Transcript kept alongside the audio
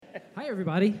Hi,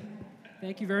 everybody.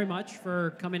 Thank you very much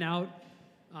for coming out.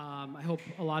 I hope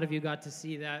a lot of you got to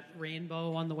see that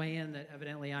rainbow on the way in that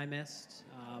evidently I missed.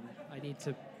 I need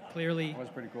to clearly That was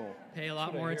pretty cool. pay a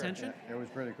lot more attention. Yeah, it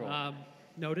was pretty cool.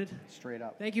 Noted. Straight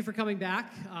up. Thank you for coming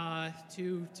back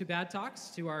to Bad Talks,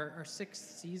 to our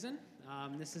sixth season.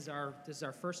 This is our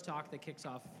first talk that kicks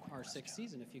off our sixth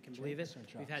season, if you can believe it.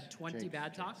 We've had 20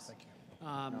 Bad Talks. Thank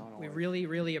you. We really,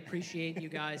 really appreciate you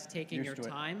guys taking your Used to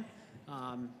it. time.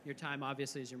 Your time,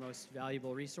 obviously, is your most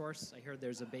valuable resource. I heard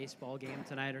there's a baseball game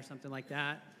tonight or something like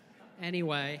that.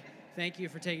 Anyway, thank you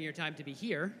for taking your time to be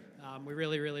here. We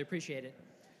really, really appreciate it.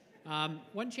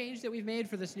 One change that we've made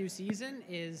for this new season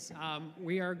is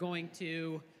we are going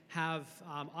to have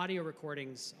audio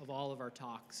recordings of all of our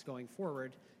talks going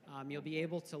forward. You'll be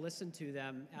able to listen to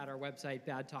them at our website,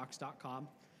 badtalks.com,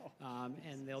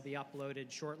 and they'll be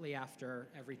uploaded shortly after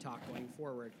every talk going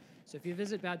forward. So if you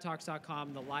visit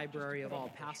badtalks.com, the library of all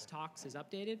past talks is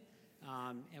updated,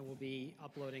 and we'll be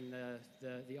uploading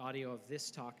the audio of this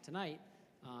talk tonight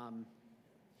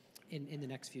in the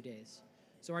next few days.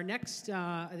 So our next,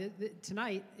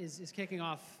 tonight is kicking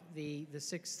off the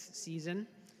sixth season.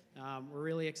 We're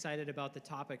really excited about the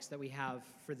topics that we have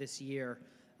for this year.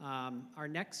 Our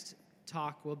next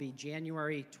talk will be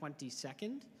January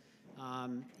 22nd,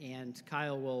 and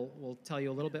Kyle will tell you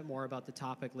a little bit more about the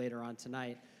topic later on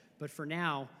tonight. But for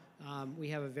now, we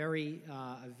have a very,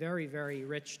 very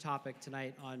rich topic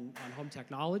tonight on home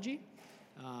technology.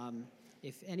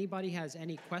 If anybody has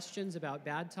any questions about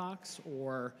Bad Talks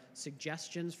or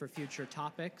suggestions for future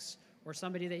topics, or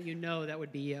somebody that you know that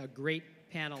would be a great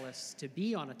panelist to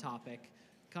be on a topic,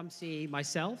 come see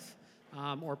myself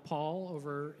or Paul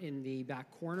over in the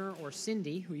back corner, or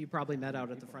Cindy, who you probably met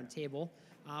out at the front table,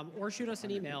 or shoot us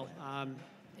an email,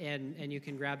 and you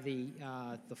can grab the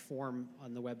form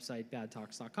on the website,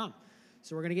 badtalks.com.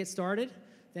 So we're going to get started.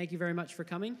 Thank you very much for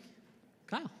coming.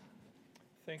 Kyle.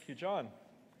 Thank you, John.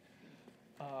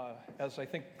 As I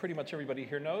think pretty much everybody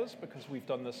here knows, because we've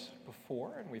done this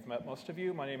before and we've met most of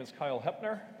you, my name is Kyle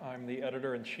Heppner. I'm the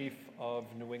editor-in-chief of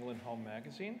New England Home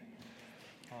Magazine.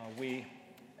 We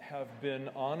have been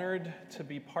honored to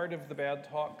be part of the Bad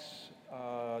Talks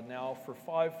now for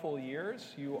 5 full years.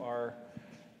 You are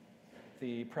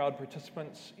the proud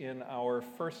participants in our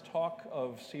first talk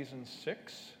of season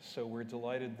 6, so we're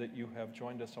delighted that you have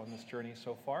joined us on this journey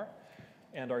so far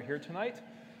and are here tonight.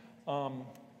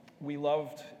 We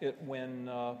loved it when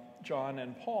John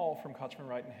and Paul from Kotzman,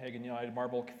 Wright & Hagen United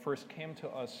Marble first came to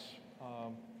us,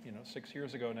 6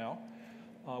 years ago now,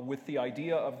 with the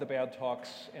idea of the Bad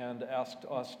Talks and asked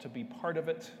us to be part of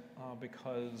it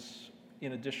because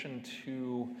in addition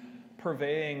to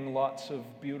purveying lots of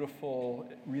beautiful,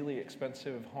 really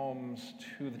expensive homes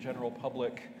to the general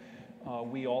public,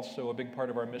 we also, a big part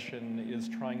of our mission is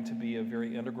trying to be a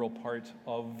very integral part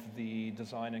of the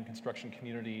design and construction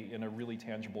community in a really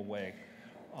tangible way.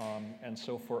 And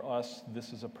so for us,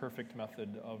 this is a perfect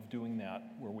method of doing that,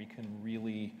 where we can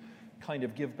really kind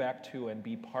of give back to and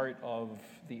be part of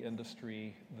the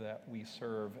industry that we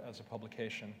serve as a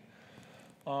publication.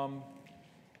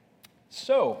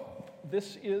 So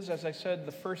this is, as I said,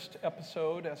 the first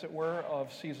episode, as it were,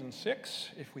 of season 6,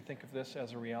 if we think of this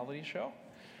as a reality show.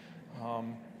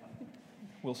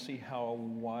 We'll see how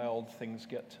wild things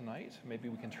get tonight. Maybe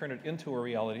we can turn it into a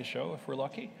reality show if we're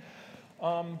lucky.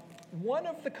 One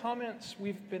of the comments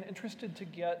we've been interested to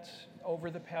get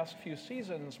over the past few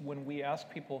seasons when we ask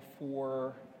people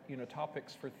for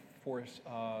topics for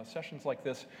sessions like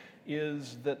this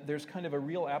is that there's kind of a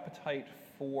real appetite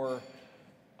for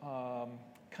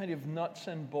kind of nuts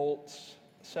and bolts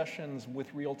sessions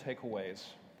with real takeaways.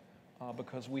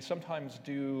 Because we sometimes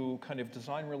do kind of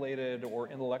design-related or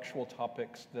intellectual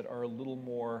topics that are a little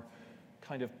more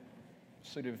kind of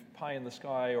sort of pie in the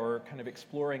sky, or kind of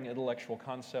exploring intellectual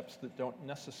concepts that don't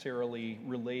necessarily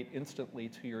relate instantly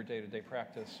to your day-to-day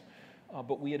practice.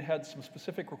 But we had some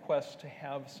specific requests to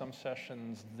have some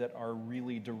sessions that are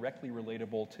really directly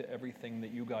relatable to everything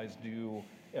that you guys do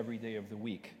every day of the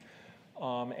week.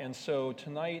 And so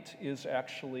tonight is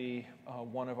actually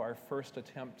one of our first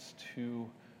attempts to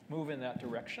move in that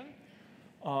direction.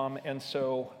 And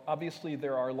so obviously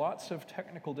there are lots of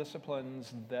technical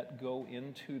disciplines that go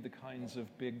into the kinds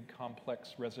of big,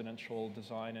 complex residential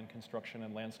design and construction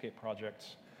and landscape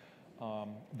projects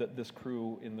that this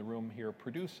crew in the room here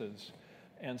produces.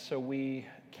 And so we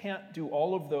can't do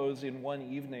all of those in one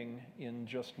evening in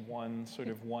just one sort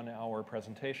of 1-hour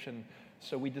presentation.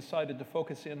 So we decided to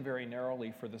focus in very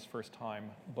narrowly for this first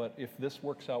time. But if this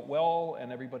works out well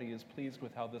and everybody is pleased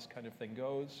with how this kind of thing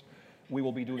goes, we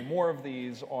will be doing more of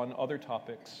these on other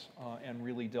topics and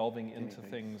really delving into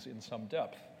things in some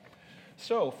depth.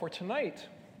 So for tonight,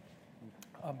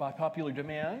 by popular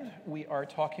demand, we are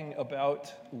talking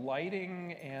about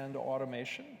lighting and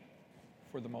automation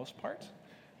for the most part.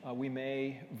 We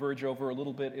may verge over a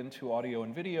little bit into audio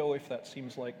and video if that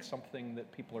seems like something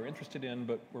that people are interested in,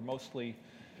 but we're mostly,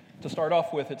 to start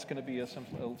off with, it's going to be a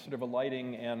sort of a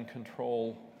lighting and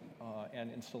control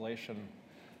and installation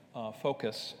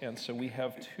focus. And so we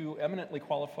have two eminently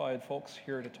qualified folks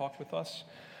here to talk with us.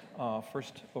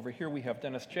 First, over here, we have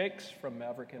Dennis Jaques from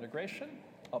Maverick Integration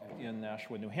up in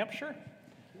Nashua, New Hampshire.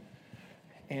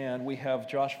 And we have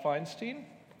Josh Feinstein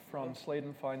from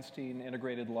Sladen Feinstein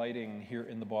Integrated Lighting here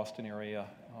in the Boston area.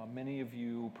 Many of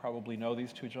you probably know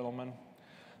these two gentlemen.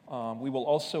 We will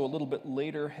also, a little bit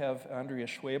later, have Andrea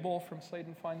Schwabel from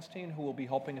Sladen Feinstein, who will be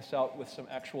helping us out with some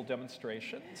actual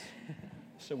demonstrations.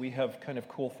 So we have kind of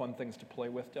cool, fun things to play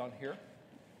with down here,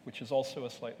 which is also a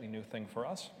slightly new thing for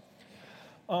us.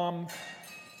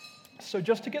 So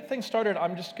just to get things started,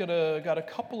 I'm just got a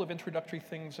couple of introductory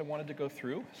things I wanted to go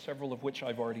through, several of which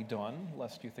I've already done,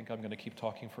 lest you think I'm going to keep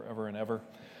talking forever and ever.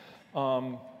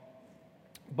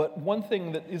 But one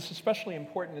thing that is especially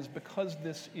important is because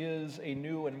this is a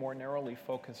new and more narrowly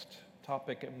focused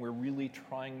topic, and we're really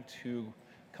trying to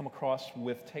come across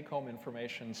with take-home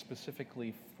information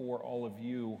specifically for all of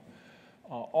you.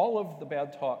 All of the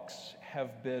bad talks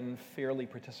have been fairly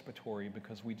participatory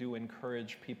because we do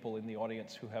encourage people in the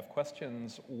audience who have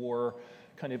questions or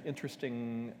kind of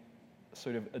interesting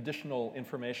sort of additional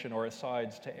information or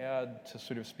asides to add to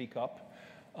sort of speak up.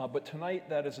 But tonight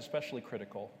that is especially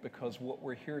critical because what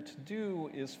we're here to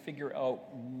do is figure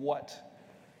out what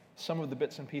some of the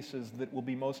bits and pieces that will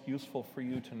be most useful for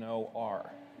you to know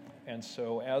are. And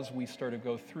so as we start to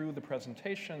go through the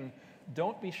presentation,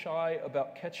 don't be shy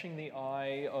about catching the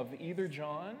eye of either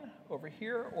John over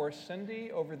here or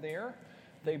Cindy over there.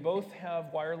 They both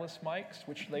have wireless mics,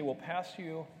 which they will pass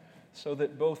you so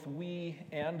that both we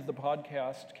and the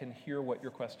podcast can hear what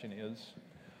your question is.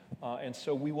 And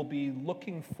so we will be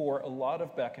looking for a lot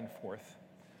of back and forth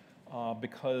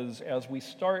because as we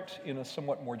start in a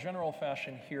somewhat more general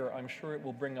fashion here, I'm sure it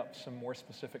will bring up some more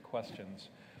specific questions.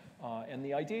 And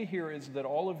the idea here is that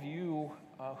all of you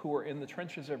who are in the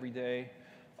trenches every day,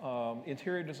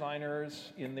 interior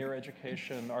designers in their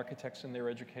education, architects in their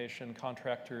education,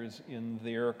 contractors in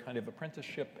their kind of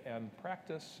apprenticeship and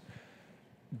practice,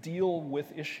 deal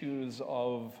with issues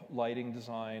of lighting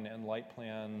design and light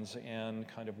plans and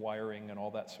kind of wiring and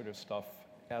all that sort of stuff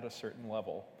at a certain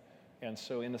level. And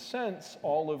so in a sense,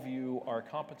 all of you are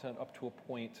competent up to a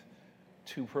point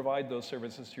to provide those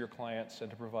services to your clients and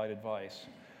to provide advice.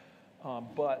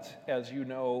 But as you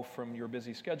know from your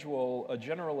busy schedule, a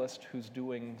generalist who's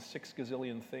doing 6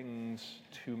 gazillion things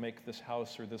to make this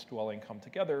house or this dwelling come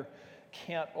together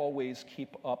can't always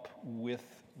keep up with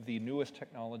the newest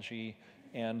technology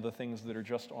and the things that are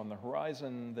just on the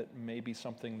horizon that may be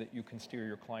something that you can steer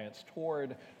your clients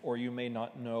toward, or you may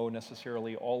not know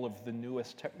necessarily all of the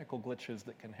newest technical glitches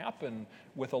that can happen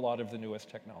with a lot of the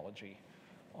newest technology.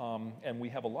 And we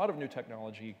have a lot of new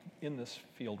technology in this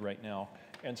field right now.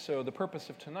 And so the purpose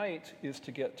of tonight is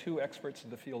to get 2 experts in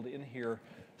the field in here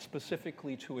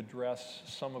specifically to address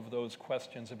some of those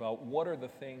questions about what are the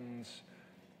things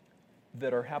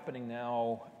that are happening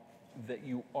now that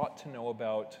you ought to know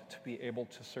about to be able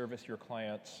to service your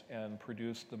clients and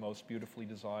produce the most beautifully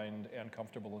designed and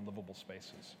comfortable and livable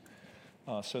spaces.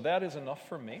 So that is enough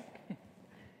for me.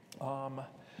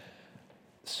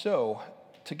 So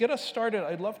to get us started,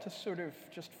 I'd love to sort of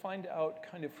just find out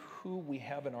kind of who we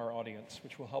have in our audience,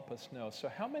 which will help us know. So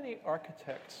how many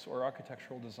architects or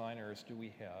architectural designers do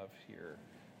we have here?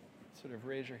 Sort of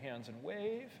raise your hands and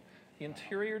wave.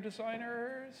 Interior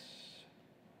designers,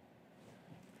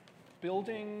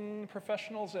 building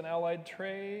professionals and allied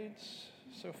trades.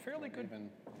 So fairly good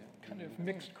kind of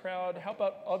mixed crowd. How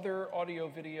about other audio,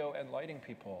 video, and lighting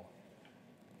people?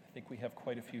 I think we have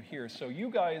quite a few here. So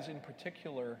you guys in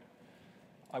particular,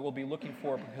 I will be looking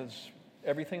for because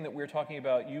everything that we're talking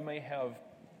about, you may have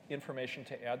information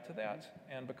to add to that.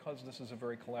 And because this is a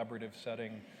very collaborative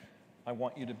setting, I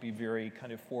want you to be very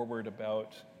kind of forward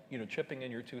about, chipping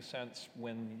in your 2 cents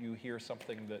when you hear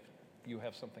something that you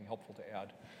have something helpful to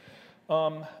add.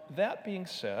 That being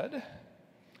said,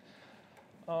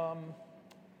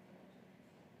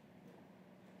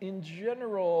 in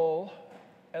general,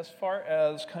 as far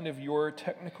as kind of your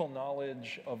technical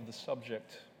knowledge of the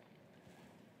subject,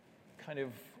 kind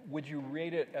of would you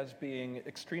rate it as being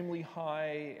extremely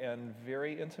high and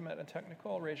very intimate and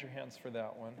technical? Raise your hands for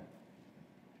that one.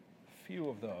 Few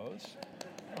of those.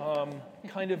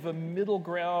 Kind of a middle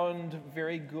ground,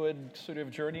 very good sort of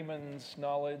journeyman's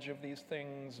knowledge of these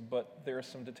things, but there are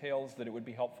some details that it would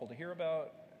be helpful to hear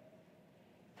about.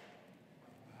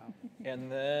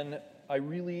 And then I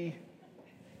really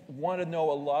want to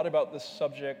know a lot about this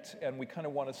subject, and we kind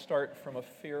of want to start from a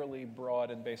fairly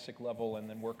broad and basic level and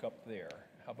then work up there.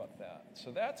 How about that?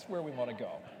 So that's where we want to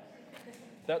go.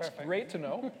 That's Perfect. great to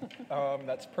know.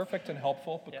 That's perfect and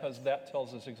helpful because that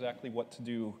tells us exactly what to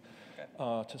do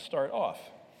to start off.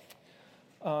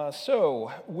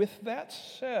 So with that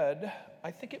said,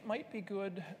 I think it might be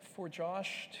good for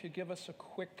Josh to give us a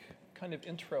quick kind of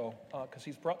intro because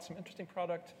he's brought some interesting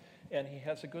product and he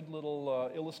has a good little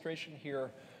illustration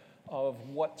here of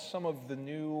what some of the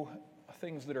new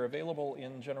things that are available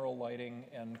in general lighting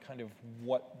and kind of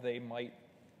what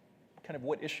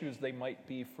what issues they might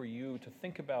be for you to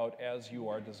think about as you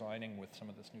are designing with some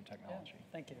of this new technology.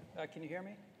 Yeah, thank you. Can you hear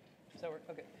me? Does that work?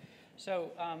 Okay.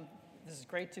 So this is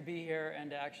great to be here and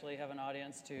to actually have an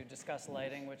audience to discuss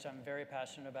lighting, which I'm very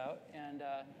passionate about, and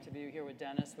to be here with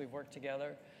Dennis. We've worked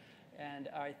together, and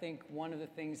I think one of the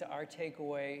things, our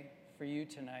takeaway for you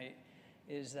tonight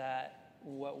is that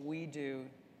what we do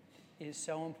is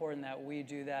so important that we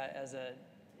do that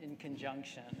in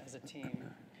conjunction, as a team.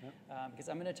 Because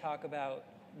I'm going to talk about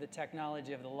the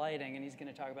technology of the lighting, and he's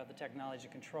going to talk about the technology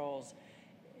controls,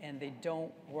 and they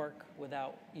don't work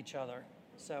without each other.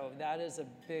 So that is a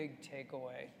big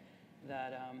takeaway,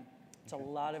 that it's a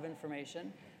lot of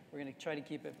information. We're going to try to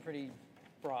keep it pretty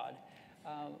broad.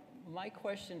 My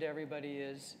question to everybody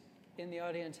is, in the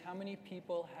audience, how many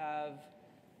people have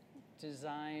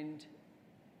designed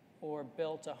or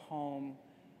built a home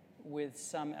with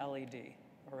some LED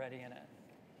already in it?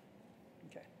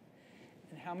 Okay.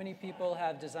 And how many people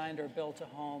have designed or built a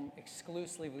home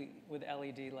exclusively with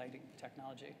LED lighting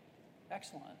technology?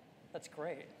 Excellent. That's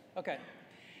great. Okay.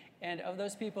 And of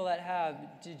those people that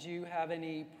have, did you have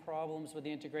any problems with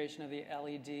the integration of the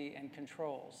LED and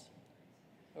controls?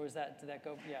 Or did that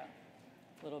go, yeah,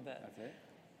 a little bit. That's it?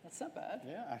 That's not bad.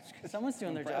 Yeah. Someone's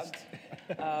doing their job.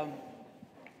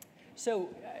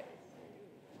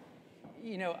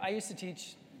 I used to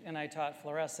teach, and I taught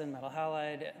fluorescent, metal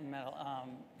halide,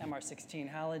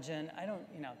 MR16 halogen.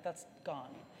 That's gone.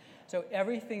 So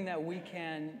everything that we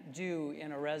can do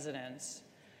in a residence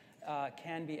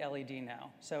can be LED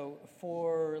now. So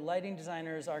for lighting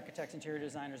designers, architects, interior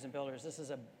designers, and builders, this is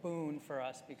a boon for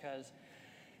us because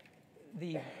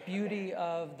the beauty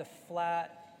of the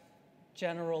flat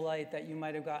general light that you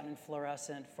might have gotten in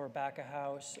fluorescent for back of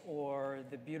house, or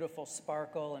the beautiful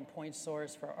sparkle and point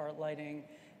source for art lighting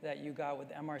that you got with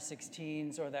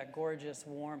MR16s, or that gorgeous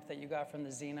warmth that you got from the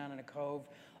xenon in a cove,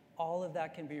 all of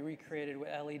that can be recreated with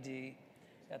LED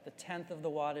at the 10th of the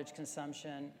wattage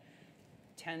consumption,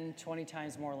 10, 20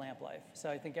 times more lamp life. So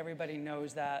I think everybody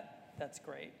knows that. That's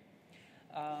great.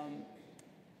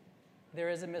 There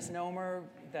is a misnomer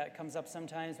that comes up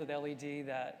sometimes with LED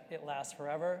that it lasts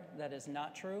forever. That is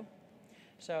not true.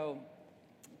 So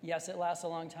yes, it lasts a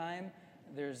long time.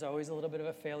 There's always a little bit of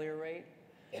a failure rate.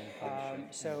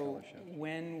 So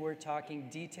when we're talking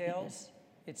details,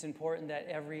 it's important that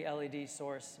every LED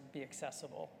source be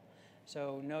accessible.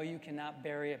 So no, you cannot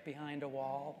bury it behind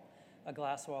a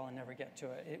glass wall, and never get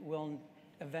to it. It will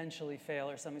eventually fail,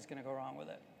 or something's going to go wrong with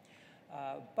it.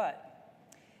 But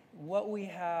what we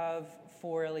have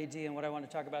for LED, and what I want to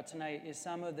talk about tonight, is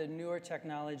some of the newer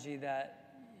technology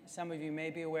that some of you may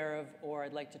be aware of, or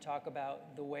I'd like to talk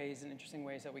about the ways and interesting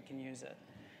ways that we can use it.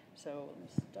 So let me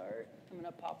start. I'm going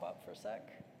to pop up for a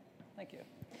sec. Thank you.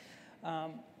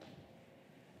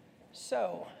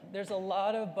 So there's a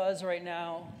lot of buzz right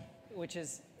now, which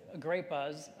is a great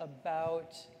buzz,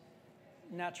 about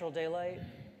natural daylight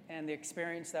and the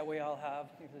experience that we all have,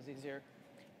 I think it's easier,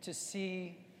 to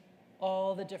see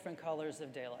all the different colors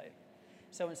of daylight.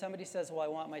 So when somebody says, well, I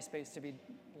want my space to be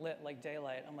lit like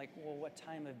daylight, I'm like, well, what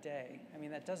time of day? I mean,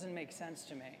 that doesn't make sense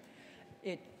to me.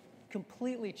 It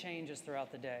completely changes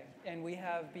throughout the day. And we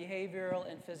have behavioral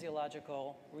and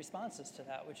physiological responses to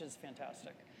that, which is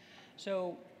fantastic.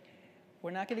 So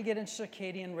we're not going to get into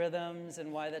circadian rhythms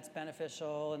and why that's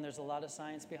beneficial, and there's a lot of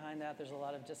science behind that. There's a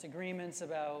lot of disagreements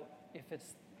about if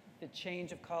it's the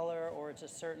change of color or it's a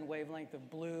certain wavelength of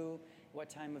blue, what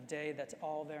time of day. That's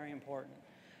all very important.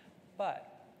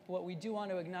 But what we do want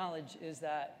to acknowledge is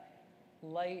that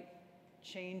light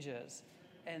changes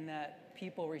and that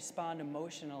people respond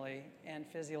emotionally and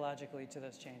physiologically to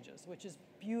those changes, which is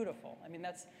beautiful. I mean,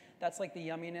 that's like the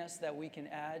yumminess that we can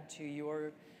add to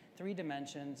your 3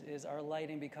 dimensions, is our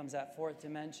lighting becomes that 4th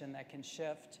dimension that can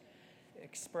shift,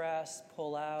 express,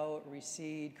 pull out,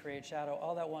 recede, create shadow,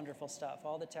 all that wonderful stuff,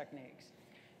 all the techniques.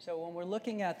 So when we're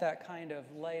looking at that kind of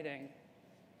lighting,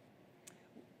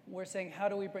 we're saying, how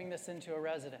do we bring this into a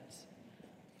residence?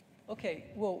 Okay,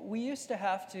 well, we used to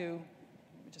have to,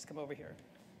 let me just come over here.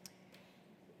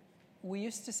 we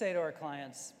used to say to our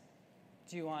clients,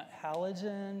 do you want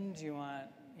halogen? Do you want,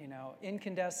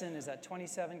 incandescent? Is that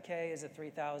 27K? Is it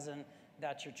 3,000?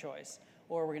 That's your choice.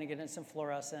 Or we're going to get into some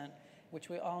fluorescent, which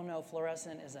we all know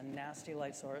fluorescent is a nasty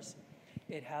light source.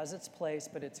 It has its place,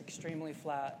 but it's extremely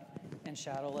flat and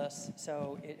shadowless,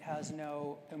 so it has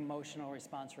no emotional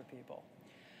response for people.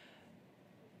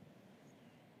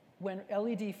 When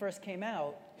LED first came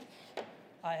out,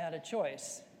 I had a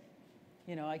choice.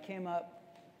 I came up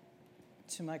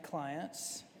to my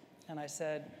clients and I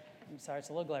said, I'm sorry, it's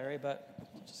a little glary, but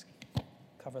I'll just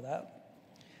cover that.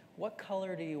 What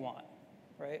color do you want,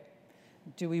 right?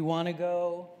 Do we want to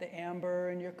go the amber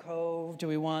in your cove? Do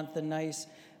we want the nice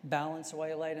balanced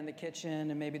white light in the kitchen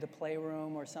and maybe the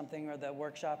playroom or something, or the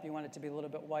workshop, you want it to be a little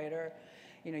bit whiter?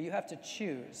 You have to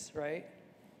choose, right?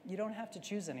 You don't have to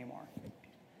choose anymore.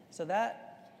 So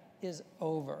that is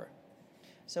over.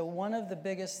 So one of the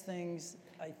biggest things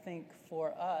I think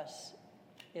for us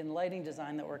in lighting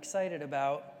design that we're excited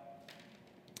about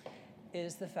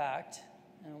is the fact,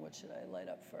 and what should I light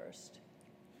up first?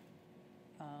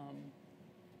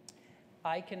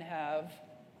 I can have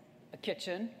a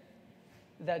kitchen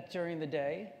that during the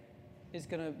day is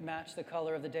going to match the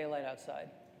color of the daylight outside.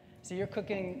 So you're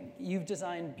cooking, you've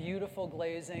designed beautiful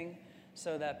glazing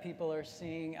so that people are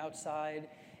seeing outside,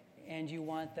 and you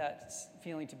want that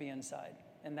feeling to be inside.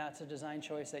 And that's a design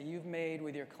choice that you've made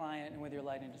with your client and with your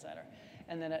lighting designer.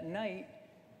 And then at night,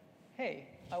 hey,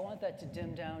 I want that to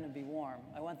dim down and be warm.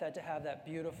 I want that to have that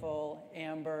beautiful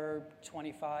amber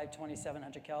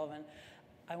 2,700 Kelvin.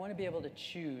 I want to be able to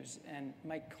choose, and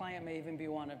my client may even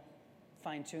want to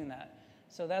fine-tune that.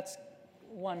 So that's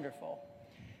wonderful.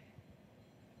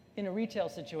 In a retail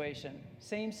situation,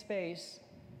 same space,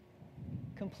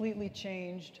 completely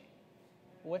changed.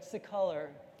 What's the color?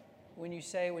 When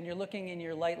you're looking in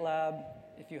your light lab,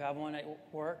 if you have one at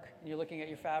work, and you're looking at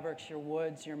your fabrics, your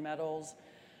woods, your metals,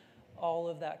 all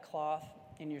of that cloth,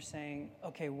 and you're saying,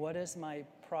 okay, what does my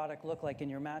product look like?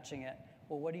 And you're matching it.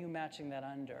 Well, what are you matching that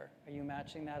under? Are you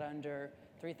matching that under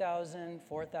 3,000,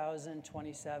 4,000,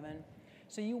 27?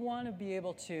 So you want to be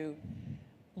able to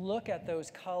look at those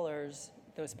colors,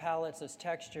 those palettes, those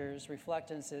textures,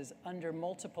 reflectances under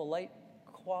multiple light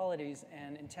qualities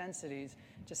and intensities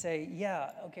to say,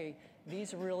 yeah, okay,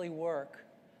 these really work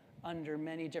under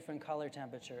many different color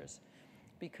temperatures.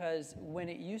 Because when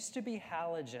it used to be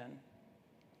halogen,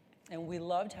 and we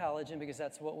loved halogen because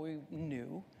that's what we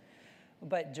knew,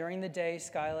 but during the day,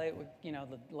 skylight would,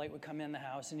 the light would come in the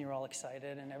house and you're all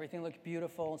excited and everything looked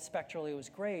beautiful, and spectrally it was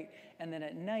great. And then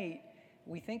at night,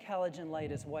 we think halogen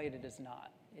light is white, it is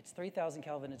not. It's 3,000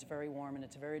 Kelvin, it's very warm, and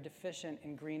it's very deficient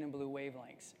in green and blue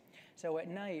wavelengths. So at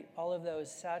night, all of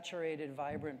those saturated,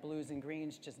 vibrant blues and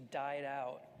greens just died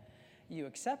out. You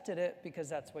accepted it because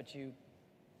that's what you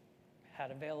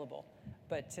had available.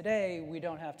 But today, we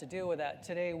don't have to deal with that.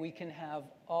 Today, we can have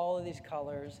all of these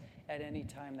colors at any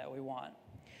time that we want.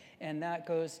 And that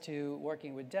goes to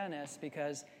working with Dennis,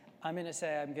 because I'm going to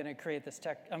say I'm going to create this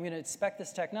I'm going to spec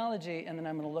this technology, and then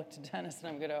I'm going to look to Dennis,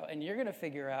 and you're going to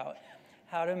figure out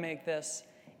how to make this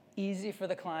easy for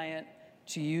the client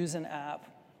to use an app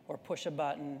or push a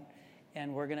button,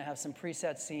 and we're going to have some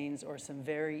preset scenes or some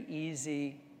very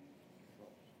easy,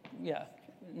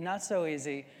 not so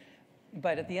easy,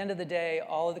 but at the end of the day,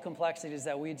 all of the complexities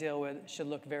that we deal with should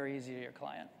look very easy to your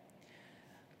client.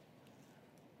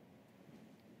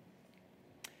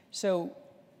 So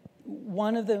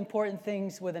one of the important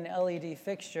things with an LED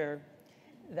fixture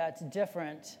that's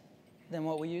different than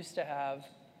what we used to have,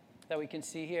 that we can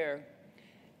see here,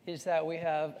 is that we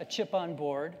have a chip on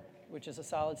board, which is a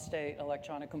solid-state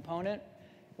electronic component,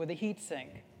 with a heat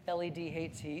sink. LED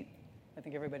hates heat. I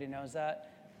think everybody knows that.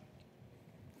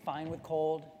 Fine with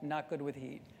cold, not good with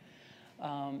heat.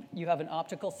 You have an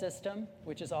optical system,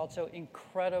 which is also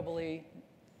incredibly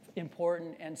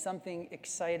important and something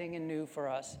exciting and new for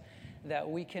us, that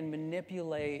we can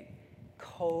manipulate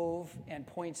cove and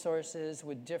point sources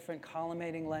with different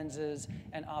collimating lenses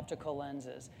and optical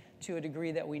lenses to a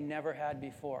degree that we never had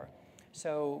before.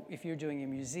 So if you're doing a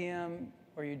museum,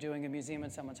 or you're doing a museum in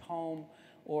someone's home,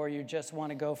 or you just want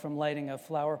to go from lighting a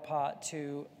flower pot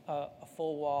to a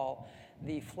full wall,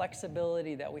 the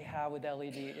flexibility that we have with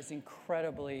LED is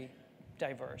incredibly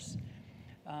diverse.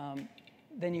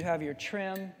 Then you have your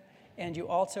trim, and you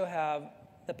also have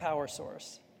the power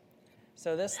source.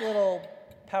 So this little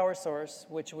power source,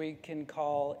 which we can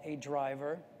call a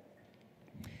driver,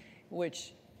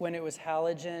 which when it was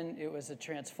halogen, it was a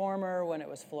transformer. When it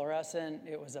was fluorescent,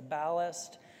 it was a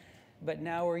ballast. But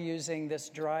now we're using this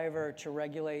driver to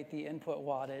regulate the input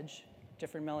wattage,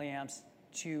 different milliamps,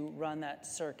 to run that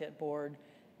circuit board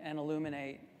and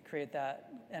illuminate, create that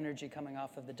energy coming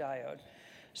off of the diode.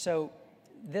 So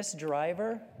this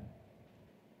driver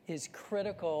is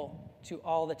critical to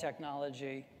all the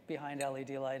technology behind LED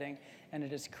lighting, and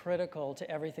it is critical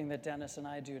to everything that Dennis and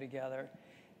I do together,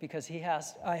 because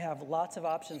I have lots of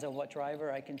options of what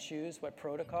driver I can choose, what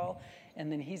protocol, and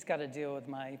then he's got to deal with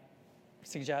my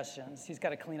suggestions. He's got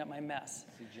to clean up my mess.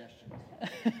 Suggestions.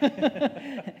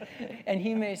 And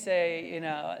he may say,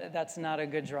 that's not a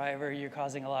good driver, you're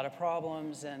causing a lot of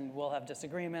problems, and we'll have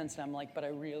disagreements. And I'm like, but I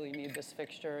really need this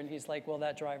fixture. And he's like, well,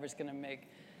 that driver's going to make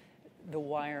the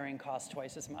wiring cost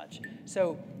twice as much.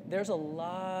 So there's a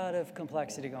lot of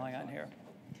complexity going on here.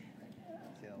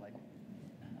 See that light?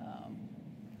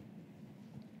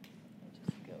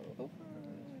 Just go over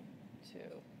to.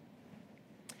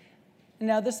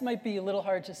 Now, this might be a little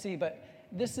hard to see, but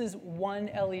this is one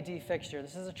LED fixture.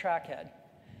 This is a track head.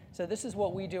 So this is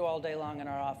what we do all day long in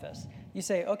our office. You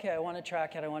say, okay, I want a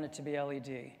track head. I want it to be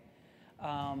LED.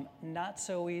 Not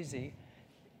so easy.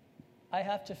 I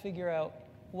have to figure out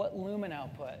what lumen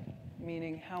output,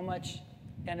 meaning how much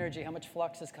energy, how much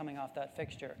flux is coming off that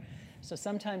fixture. So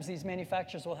sometimes these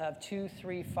manufacturers will have 2,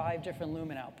 3, 5 different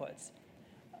lumen outputs.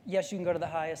 Yes, you can go to the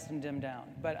highest and dim down,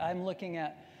 but I'm looking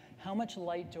at how much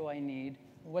light do I need,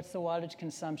 what's the wattage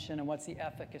consumption, and what's the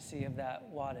efficacy of that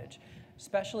wattage.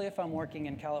 Especially if I'm working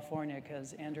in California,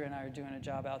 because Andrea and I are doing a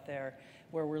job out there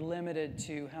where we're limited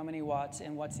to how many watts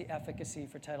and what's the efficacy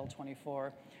for Title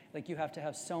 24. Like, you have to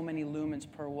have so many lumens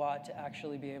per watt to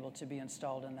actually be able to be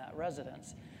installed in that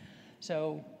residence.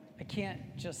 So I can't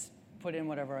just put in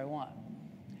whatever I want.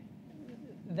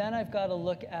 Then I've got to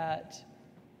look at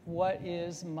what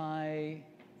is my,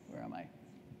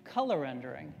 color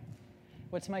rendering.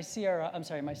 What's my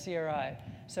CRI?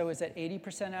 So is it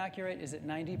 80% accurate? Is it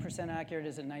 90% accurate?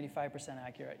 Is it 95%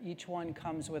 accurate? Each one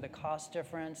comes with a cost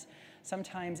difference.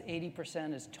 Sometimes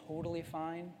 80% is totally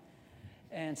fine,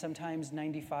 and sometimes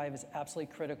 95 is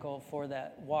absolutely critical for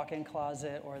that walk-in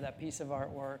closet or that piece of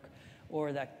artwork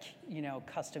or that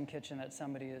custom kitchen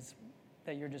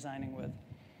that you're designing with.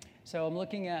 So I'm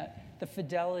looking at the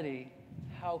fidelity.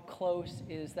 How close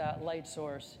is that light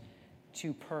source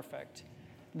to perfect?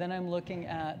 Then I'm looking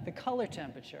at the color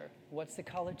temperature. What's the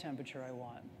color temperature I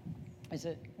want? Is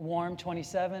it warm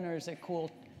 27 or is it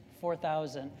cool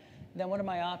 4,000? Then what are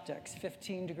my optics?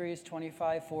 15 degrees,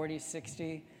 25, 40,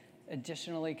 60.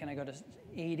 Additionally, can I go to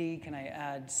 80? Can I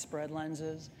add spread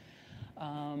lenses?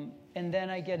 And then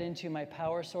I get into my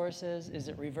power sources. Is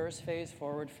it reverse phase,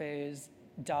 forward phase,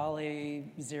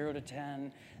 dolly, 0 to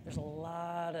 10? There's a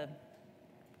lot of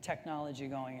technology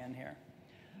going in here.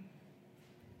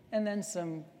 And then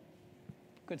some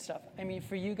good stuff. I mean,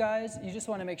 for you guys, you just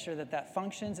want to make sure that that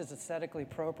functions, is aesthetically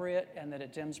appropriate, and that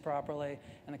it dims properly,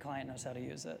 and the client knows how to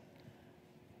use it.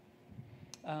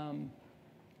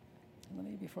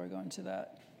 Before I go into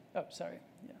that,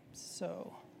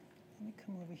 so let me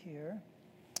come over here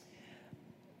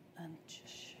and just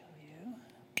show you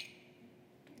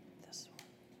this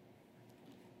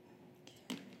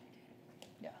one.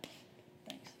 Yeah,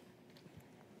 thanks.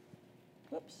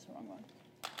 Whoops, wrong one.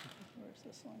 Where's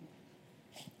this one?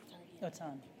 Oh, it's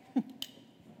on.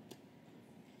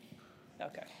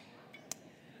 Okay.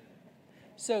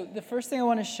 So the first thing I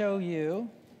want to show you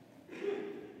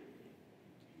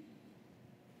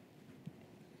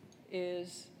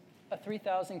is a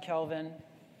 3,000 Kelvin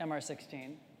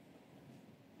MR16.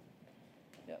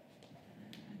 Yep.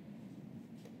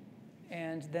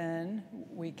 And then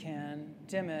we can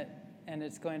dim it, and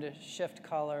it's going to shift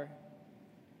color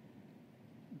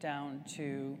down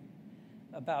to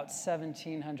about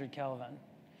 1,700 Kelvin. And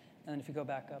then if you go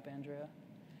back up, Andrea,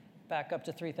 back up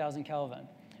to 3,000 Kelvin.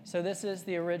 So this is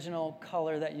the original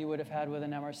color that you would have had with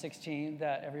an MR16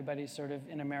 that everybody sort of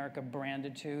in America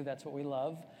branded to. That's what we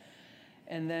love.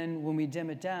 And then when we dim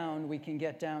it down, we can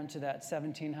get down to that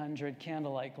 1,700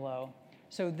 candlelight glow.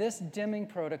 So this dimming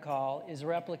protocol is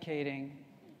replicating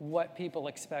what people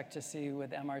expect to see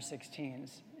with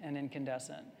MR16s and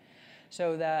incandescent.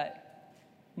 So that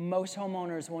most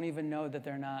homeowners won't even know that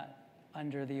they're not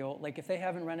under the old, like if they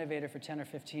haven't renovated for 10 or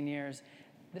 15 years,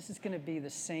 this is going to be the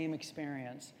same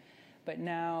experience. But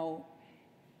now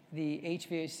the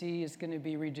HVAC is going to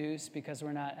be reduced because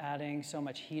we're not adding so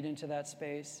much heat into that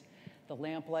space. The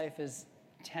lamp life is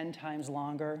 10 times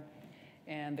longer,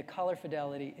 and the color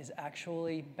fidelity is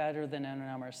actually better than an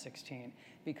MR16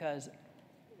 because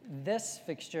this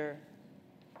fixture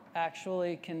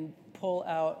actually can pull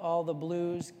out all the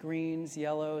blues, greens,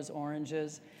 yellows,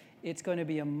 oranges. It's going to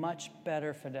be a much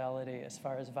better fidelity as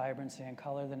far as vibrancy and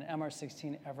color than an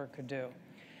MR16 ever could do.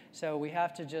 So we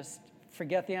have to just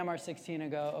forget the MR16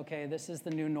 and go, okay, this is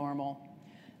the new normal,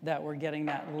 that we're getting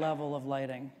that level of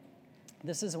lighting.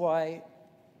 This is why,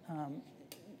 let me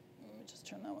just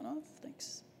turn that one off,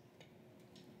 thanks.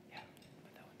 Yeah,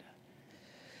 put that one down.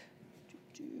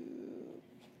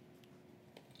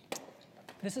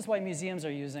 This is why museums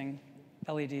are using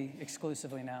LED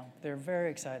exclusively now. They're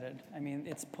very excited. I mean,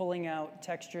 it's pulling out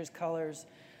textures, colors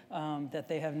that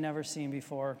they have never seen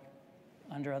before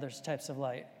under other types of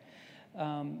light.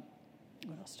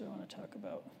 What else do I want to talk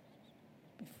about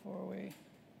before we...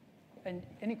 And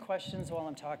any questions while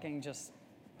I'm talking, just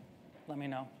let me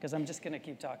know, because I'm just going to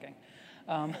keep talking.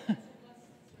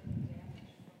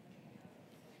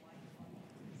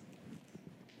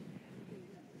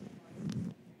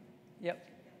 Yep.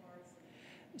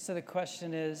 So the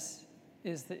question is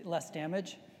the less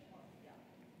damage?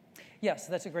 Yes,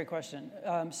 that's a great question.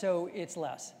 So it's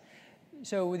less.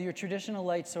 So with your traditional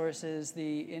light sources,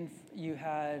 you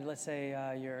had, let's say,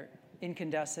 your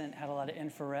incandescent had a lot of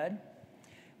infrared,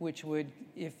 which would,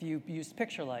 if you used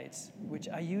picture lights, which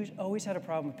I always had a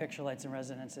problem with picture lights in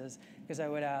residences, because I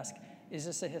would ask, is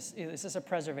this a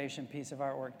preservation piece of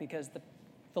artwork? Because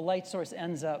the light source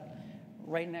ends up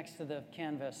right next to the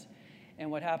canvas. And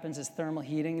what happens is thermal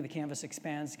heating, the canvas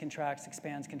expands, contracts,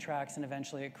 and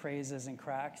eventually it crazes and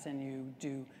cracks, and you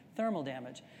do thermal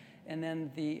damage. And then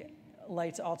the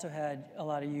lights also had a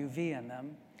lot of UV in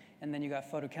them, and then you got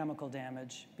photochemical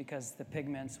damage because the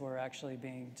pigments were actually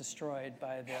being destroyed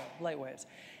by the light waves.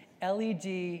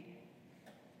 LED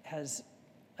has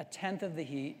 1/10 of the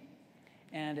heat,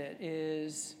 and it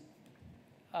is,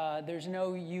 there's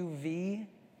no UV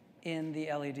in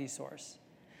the LED source.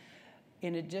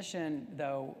 In addition,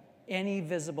 though, any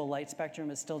visible light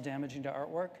spectrum is still damaging to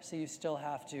artwork, so you still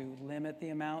have to limit the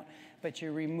amount, but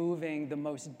you're removing the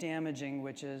most damaging,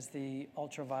 which is the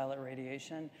ultraviolet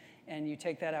radiation, and you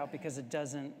take that out because it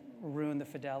doesn't ruin the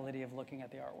fidelity of looking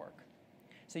at the artwork.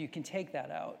 So you can take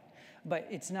that out, but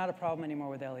it's not a problem anymore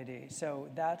with LED. So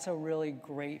that's a really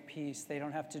great piece. They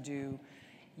don't have to do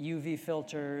UV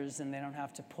filters, and they don't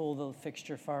have to pull the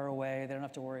fixture far away. They don't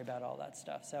have to worry about all that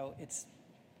stuff. So it's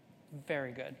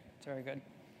very good. It's very good.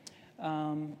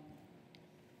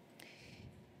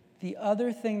 The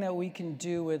other thing that we can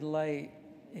do with light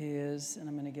is, and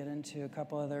I'm going to get into a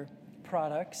couple other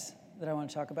products that I want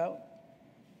to talk about,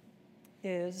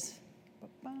 is,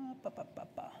 here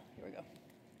we go.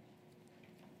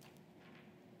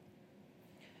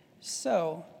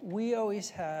 So we always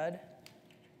had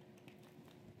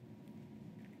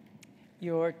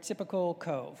your typical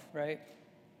cove, right?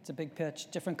 It's a big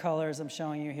pitch, different colors I'm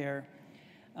showing you here.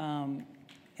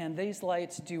 And these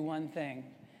lights do one thing.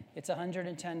 It's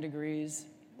 110 degrees,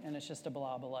 and it's just a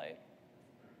blob of light.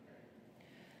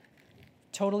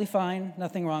 Totally fine,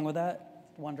 nothing wrong with that.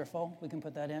 Wonderful, we can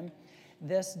put that in.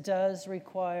 This does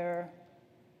require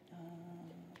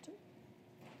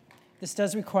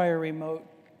a remote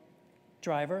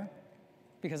driver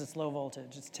because it's low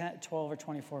voltage. It's 12 or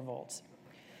 24 volts.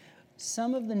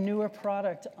 Some of the newer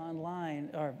product online,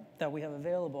 or that we have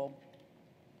available,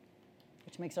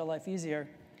 which makes our life easier,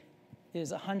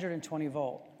 is 120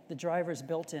 volt. The driver is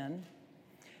built in.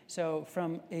 So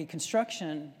from a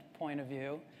construction point of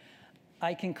view,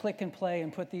 I can click and play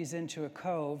and put these into a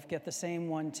cove, get the same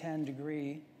 110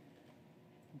 degree,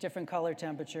 different color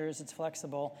temperatures, it's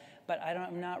flexible, but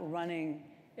I'm not running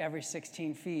every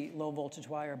 16 feet low voltage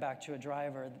wire back to a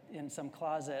driver in some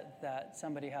closet that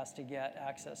somebody has to get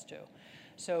access to.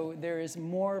 So there is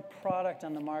more product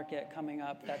on the market coming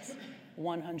up that's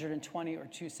 120 or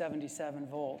 277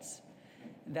 volts.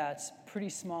 That's pretty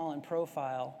small in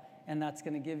profile, and that's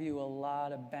going to give you a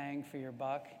lot of bang for your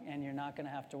buck, and you're not going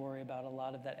to have to worry about a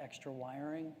lot of that extra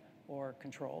wiring or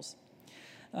controls.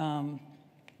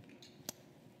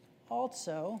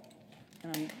 Also,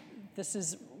 this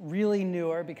is really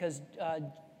newer because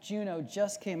Juno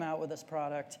just came out with this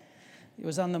product. It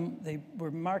was they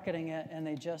were marketing it, and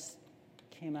they just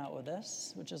came out with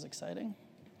this, which is exciting.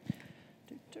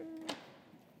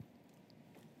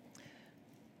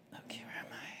 Okay, where am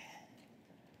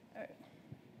I? All right.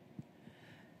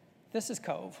 This is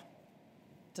Cove.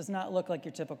 Does not look like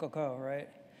your typical Cove, right?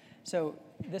 So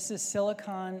this is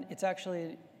silicon. It's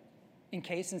actually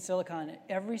encased in silicon.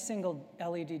 Every single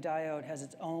LED diode has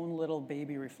its own little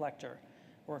baby reflector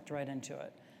worked right into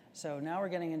it. So now we're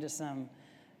getting into some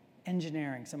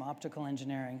engineering, some optical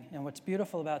engineering. And what's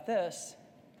beautiful about this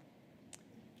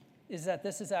is that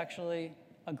this is actually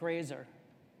a grazer,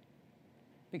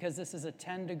 because this is a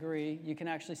 10 degree. You can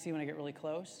actually see when I get really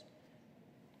close.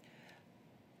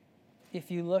 If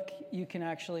you look, you can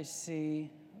actually see,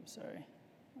 I'm sorry.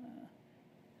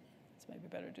 It's maybe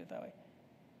better to do it that way.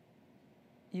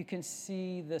 You can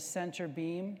see the center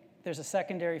beam. There's a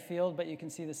secondary field, but you can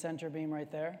see the center beam right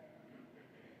there.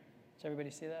 Does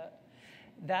everybody see that?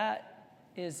 That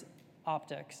is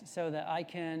optics, so that I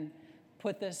can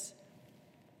put this,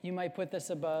 you might put this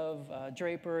above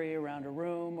drapery around a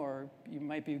room, or you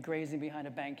might be grazing behind a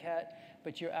banquette,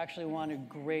 but you actually want to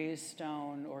graze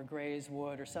stone or graze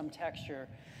wood or some texture.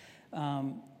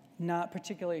 Not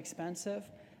particularly expensive,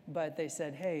 but they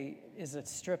said, hey, is a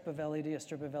strip of LED a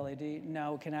strip of LED?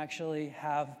 No, it can actually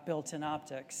have built-in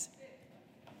optics.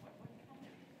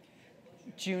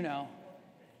 Juno,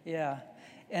 yeah.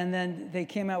 And then they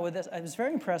came out with this. I was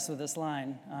very impressed with this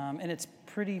line, and it's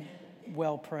pretty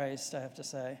well priced, I have to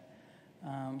say.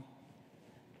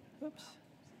 Oops.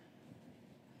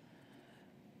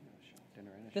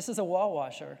 This is a wall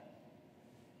washer.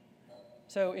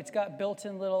 So it's got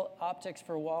built-in little optics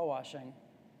for wall washing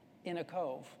in a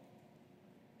cove.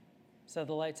 So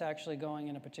the light's actually going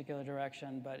in a particular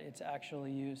direction, but it's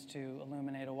actually used to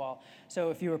illuminate a wall. So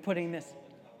if you were putting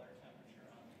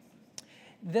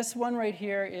this one right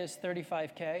here is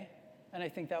 35K, and I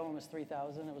think that one was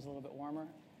 3,000. It was a little bit warmer.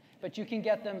 But you can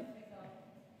get them,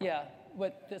 yeah,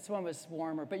 this one was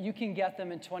warmer, but you can get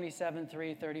them in 27,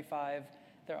 3, 35.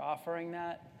 They're offering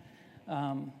that.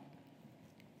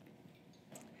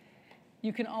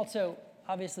 You can also,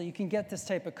 obviously, you can get this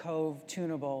type of cove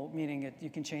tunable, meaning you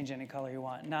can change any color you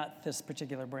want. Not this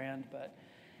particular brand, but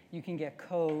you can get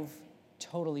cove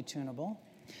totally tunable.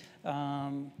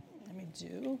 Let me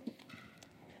do.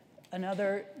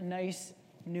 Another nice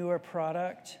newer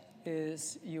product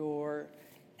is your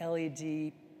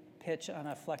LED pitch on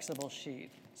a flexible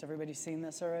sheet. Has everybody seen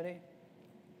this already?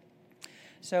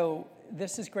 So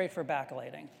this is great for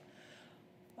backlighting.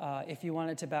 If you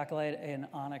wanted to backlight an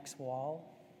onyx wall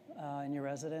in your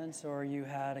residence, or you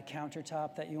had a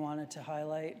countertop that you wanted to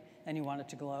highlight and you want it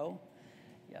to glow.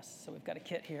 Yes, so we've got a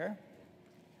kit here.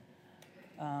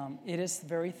 It is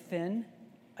very thin.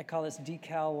 I call this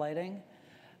decal lighting.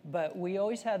 But we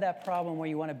always had that problem where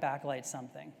you want to backlight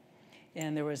something.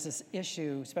 And there was this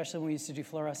issue, especially when we used to do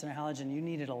fluorescent halogen, you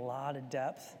needed a lot of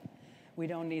depth. We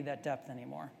don't need that depth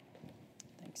anymore.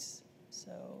 Thanks.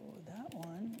 So that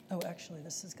one, oh, actually,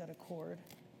 this has got a cord.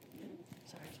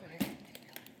 Sorry, it's right here.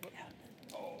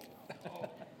 Yeah.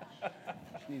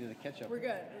 Needed a catch-up. We're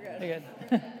good. You're good.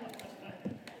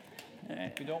 All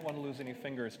right. We don't want to lose any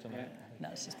fingers tonight. No,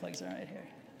 it's just plugs in right here.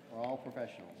 We're all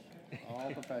professionals.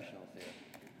 All professionals here.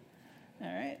 All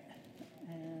right.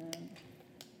 And then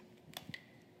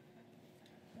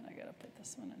I got to put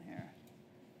this one in here.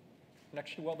 And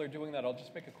actually, while they're doing that, I'll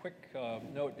just make a quick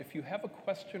note. If you have a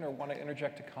question or want to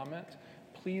interject a comment,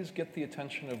 please get the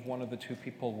attention of one of the two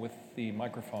people with the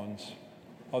microphones.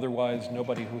 Otherwise,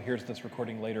 nobody who hears this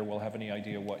recording later will have any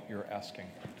idea what you're asking.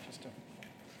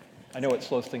 I know it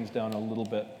slows things down a little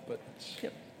bit, but it's...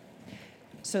 Yep.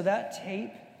 So that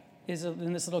tape is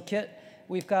in this little kit.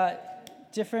 We've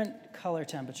got different color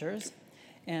temperatures,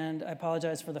 and I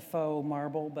apologize for the faux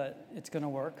marble, but it's going to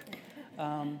work.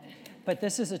 But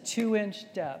this is a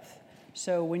 2-inch depth.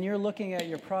 So when you're looking at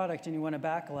your product and you want to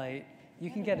backlight, you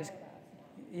can get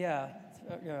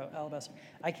alabaster.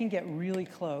 I can get really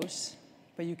close,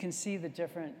 but you can see the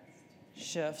different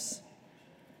shifts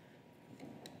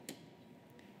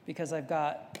because I've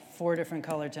got 4 different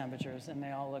color temperatures, and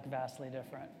they all look vastly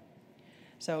different.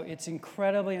 So it's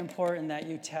incredibly important that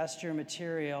you test your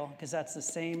material, because that's the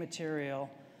same material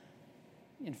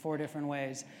in 4 different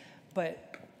ways.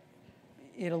 But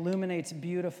it illuminates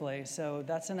beautifully. So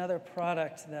that's another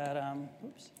product that,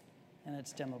 oops, and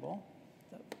it's dimmable.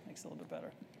 That makes it a little bit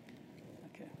better.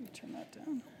 Okay, let me turn that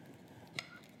down.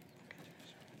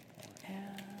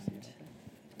 And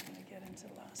I'm going to get into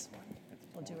the last one.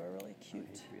 We'll do a really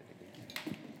cute.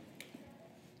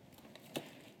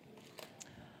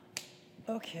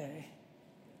 Okay.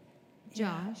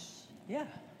 Josh, Yeah.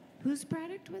 whose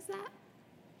product was that?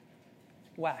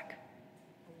 WAC.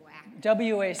 Whack.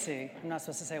 WAC. I'm not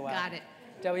supposed to say WAC. Got it.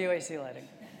 WAC lighting.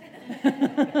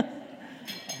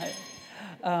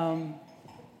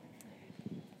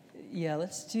 Yeah,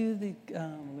 let's do the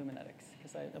luminetics,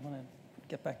 because I want to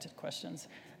get back to questions.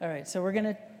 All right, so we're going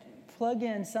to plug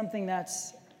in something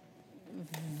that's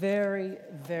very,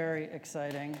 very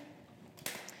exciting,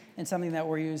 and something that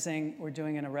we're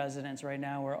doing in a residence right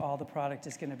now where all the product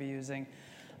is going to be using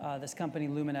this company,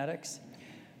 Luminetics.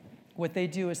 What they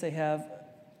do is they have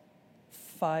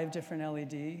 5 different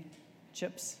LED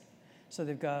chips. So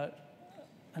they've got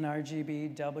an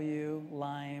RGB, W,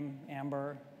 lime,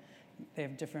 amber. They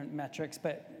have different metrics,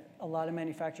 but a lot of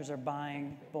manufacturers are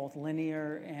buying both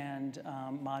linear and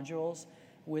modules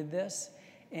with this.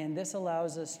 And this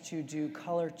allows us to do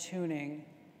color tuning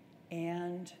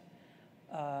and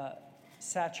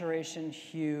saturation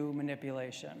hue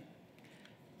manipulation.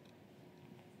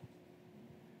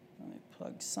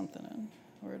 plug something in.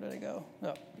 Where did I go?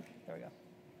 Oh, there we go.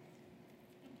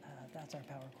 That's our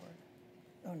power cord.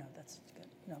 Oh, no, that's good.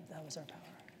 No, that was our power.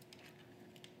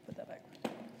 Put that back.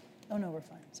 Oh, no, we're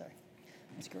fine. Sorry.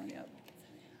 I'm screwing you up.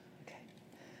 Okay.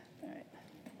 All right.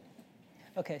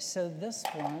 Okay, so this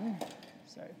one,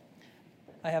 sorry.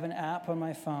 I have an app on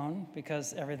my phone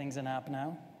because everything's an app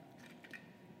now.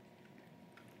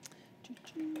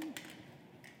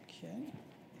 Okay.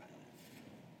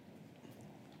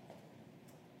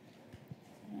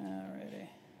 Alrighty.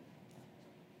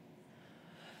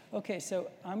 Okay, so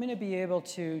I'm going to be able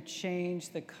to change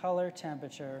the color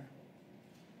temperature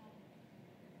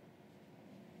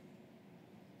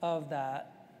of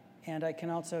that, and I can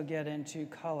also get into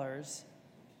colors,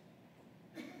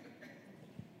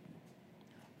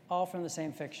 all from the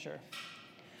same fixture.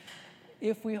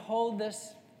 If we hold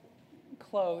this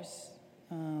close,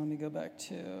 let me go back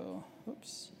to,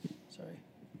 oops, sorry.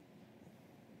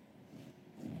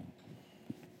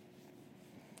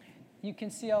 You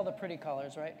can see all the pretty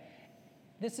colors, right?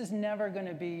 This is never going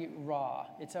to be raw.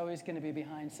 It's always going to be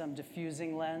behind some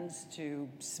diffusing lens to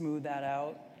smooth that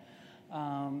out.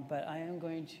 But I am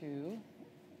going to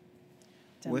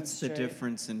demonstrate. What's the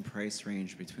difference in price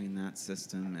range between that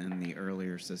system and the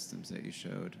earlier systems that you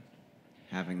showed,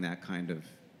 having that kind of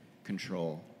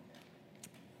control?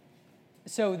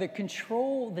 So the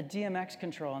control, the DMX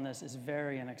control on this is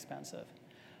very inexpensive.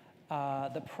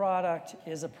 The product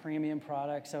is a premium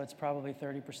product, so it's probably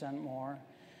 30% more.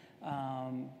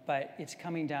 But it's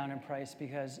coming down in price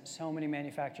because so many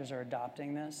manufacturers are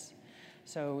adopting this.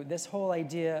 So this whole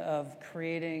idea of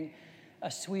creating a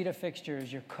suite of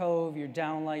fixtures, your cove, your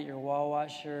downlight, your wall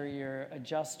washer, your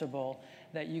adjustable,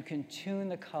 that you can tune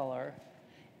the color,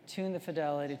 tune the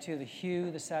fidelity, to the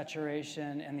hue, the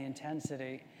saturation, and the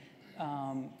intensity.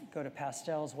 Go to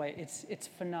pastels, white. It's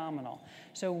phenomenal.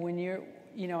 So when you're,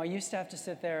 I used to have to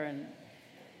sit there and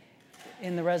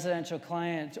in the residential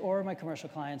client or my commercial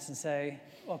clients and say,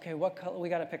 okay, what color? We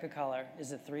got to pick a color.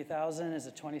 Is it 3000? Is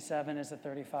it 27? Is it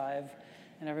 35?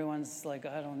 And everyone's like,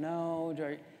 I don't know.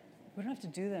 We don't have to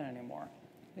do that anymore.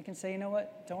 We can say, you know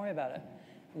what? Don't worry about it.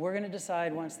 We're going to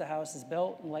decide once the house is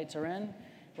built and lights are in.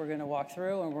 We're going to walk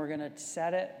through and we're going to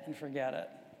set it and forget it.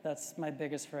 That's my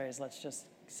biggest phrase. Let's just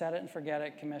set it and forget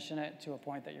it, commission it to a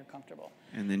point that you're comfortable.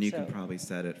 And then you can probably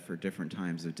set it for different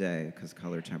times of day because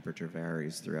color temperature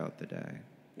varies throughout the day.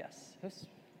 Yes.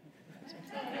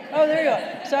 Oh, there you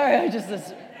go. Sorry,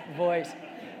 this voice.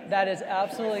 That is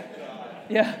absolutely,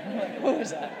 yeah. Who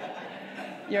is that?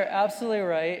 You're absolutely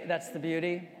right. That's the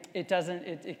beauty. It doesn't.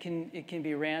 It can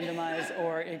be randomized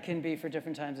or it can be for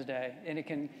different times of day,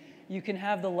 and you can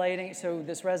have the lighting. So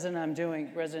this residence,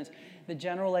 the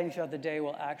general lighting throughout the day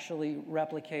will actually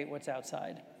replicate what's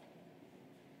outside.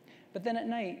 But then at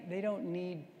night, they don't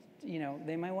need,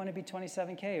 they might want to be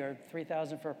 27K or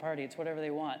 3,000 for a party. It's whatever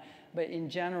they want. But in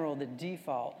general, the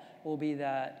default will be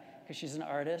that, because she's an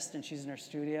artist and she's in her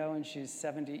studio and she's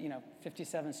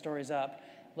 57 stories up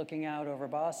looking out over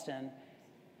Boston.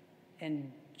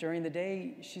 And during the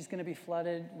day, she's going to be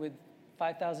flooded with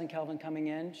 5,000 Kelvin coming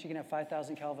in. She can have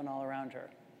 5,000 Kelvin all around her.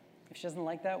 If she doesn't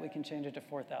like that, we can change it to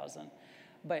 4,000.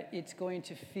 But it's going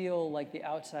to feel like the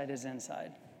outside is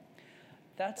inside.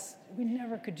 We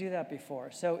never could do that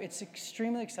before. So it's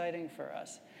extremely exciting for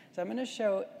us. So I'm going to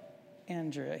show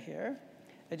Andrea here.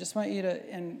 I just want you to,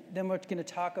 and then we're going to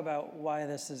talk about why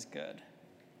this is good.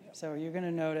 So you're going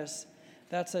to notice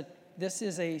this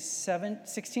is a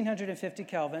 1650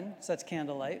 Kelvin, so that's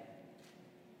candlelight.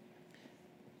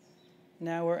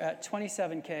 Now we're at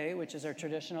 27K, which is our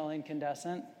traditional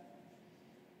incandescent.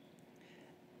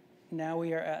 Now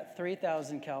we are at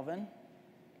 3,000 Kelvin.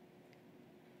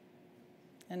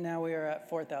 And now we are at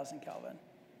 4,000 Kelvin.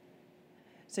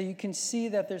 So you can see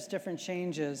that there's different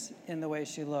changes in the way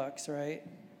she looks, right?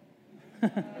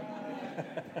 And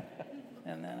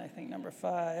then I think number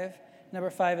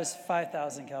 5 is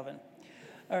 5,000 Kelvin.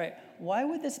 All right, why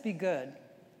would this be good?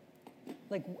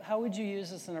 Like, how would you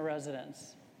use this in a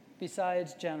residence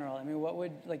besides general? I mean, what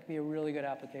would be a really good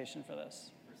application for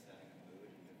this? For setting the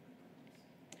mood in different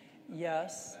rooms.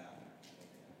 Yes,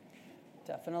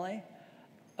 definitely.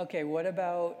 Okay, what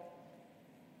about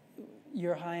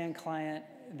your high-end client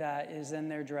that is in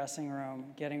their dressing room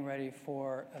getting ready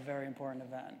for a very important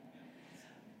event?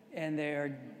 And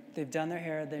they've done their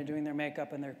hair, they're doing their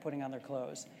makeup, and they're putting on their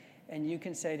clothes. And you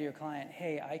can say to your client,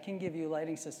 hey, I can give you a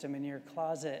lighting system in your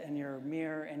closet and your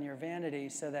mirror and your vanity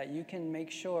so that you can make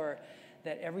sure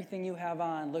that everything you have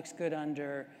on looks good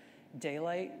under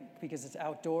daylight because it's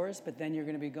outdoors, but then you're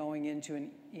going to be going into an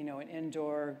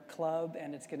indoor club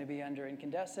and it's going to be under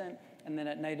incandescent, and then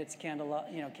at night it's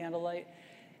candlelight.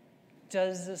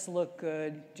 does this look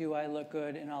good? Do I look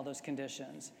good in all those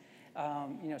conditions?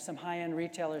 Some high-end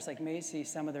retailers like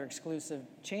Macy's, some of their exclusive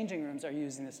changing rooms are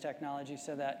using this technology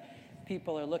so that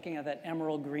people are looking at that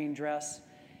emerald green dress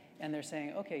and they're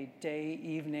saying, okay, day,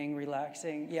 evening,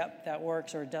 relaxing, yep, that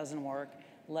works or it doesn't work,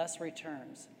 less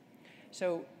returns.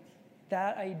 So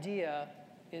that idea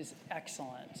is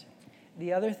excellent.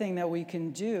 The other thing that we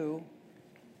can do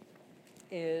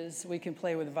is we can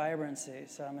play with vibrancy.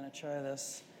 So I'm going to try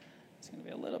this. It's going to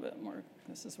be a little bit more,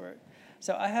 this is where,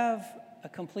 so I have a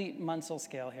complete Munsell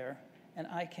scale here, and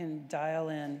I can dial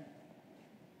in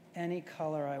any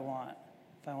color I want.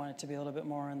 If I want it to be a little bit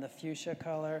more in the fuchsia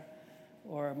color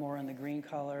or more in the green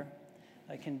color,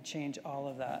 I can change all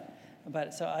of that.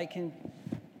 But so I can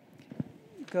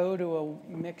go to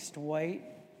a mixed white,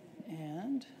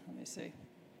 and let me see.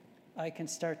 I can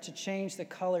start to change the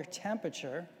color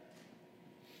temperature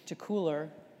to cooler,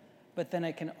 but then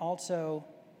I can also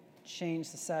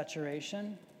change the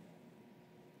saturation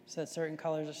so that certain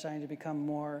colors are starting to become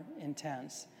more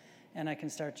intense, and I can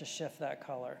start to shift that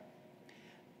color.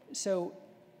 So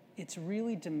it's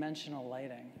really dimensional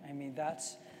lighting. I mean,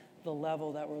 that's the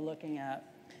level that we're looking at.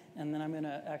 And then I'm going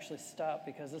to actually stop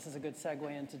because this is a good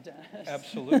segue into Dennis.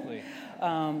 Absolutely.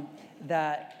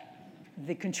 That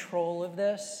the control of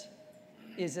this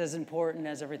is as important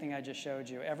as everything I just showed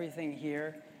you. Everything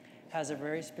here has a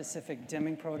very specific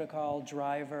dimming protocol,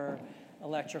 driver,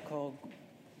 electrical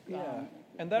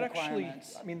And that actually,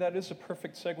 requirements. I mean, that is a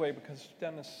perfect segue because,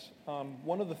 Dennis,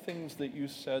 one of the things that you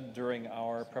said during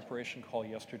our preparation call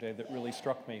yesterday that really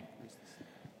struck me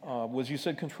was you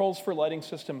said controls for lighting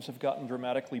systems have gotten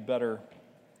dramatically better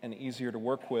and easier to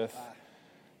work with,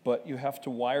 but you have to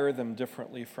wire them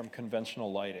differently from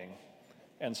conventional lighting.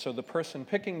 And so the person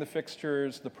picking the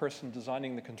fixtures, the person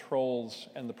designing the controls,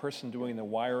 and the person doing the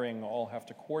wiring all have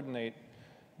to coordinate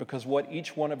because what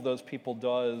each one of those people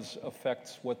does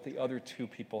affects what the other two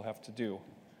people have to do.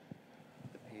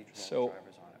 The page with So- all the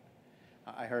drivers on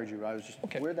it. I heard you. I was just,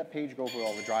 Okay. where'd that page go with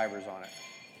all the drivers on it?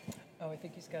 Oh, I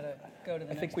think he's got to go to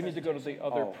the I next think we need to go to the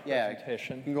other Yeah,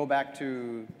 presentation. you can go back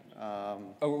to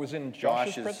Oh, it was in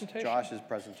Josh's presentation? Josh's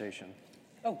presentation.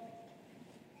 Oh,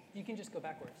 you can just go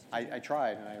backwards. I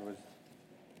tried, and I was,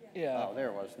 Yeah. oh, there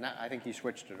it was. Now, I think he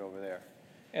switched it over there.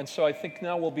 And so I think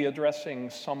now we'll be addressing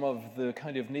some of the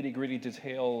kind of nitty-gritty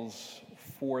details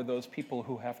for those people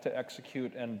who have to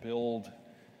execute and build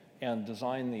and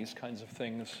design these kinds of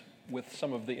things with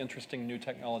some of the interesting new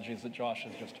technologies that Josh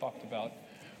has just talked about.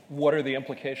 What are the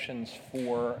implications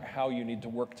for how you need to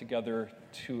work together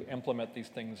to implement these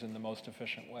things in the most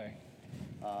efficient way?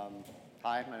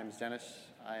 Hi, my name is Dennis.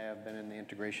 I have been in the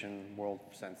integration world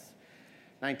since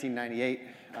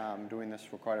 1998, doing this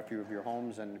for quite a few of your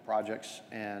homes and projects,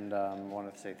 and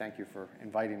wanted to say thank you for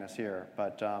inviting us here.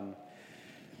 But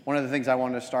one of the things I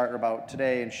wanted to start about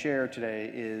today and share today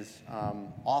is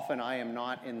often I am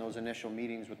not in those initial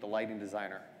meetings with the lighting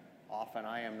designer. Often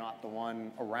I am not the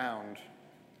one around.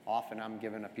 Often I'm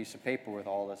given a piece of paper with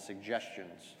all the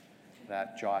suggestions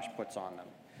that Josh puts on them.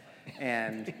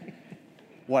 And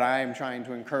what I am trying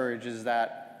to encourage is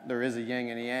that there is a yin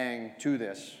and a yang to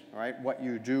this, right? What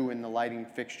you do in the lighting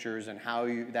fixtures and how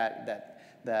you,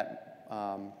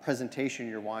 presentation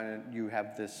you're wanting, you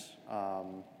have this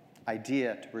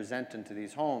idea to present into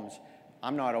these homes.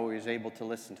 I'm not always able to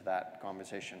listen to that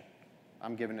conversation.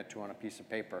 I'm giving it to on a piece of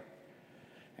paper.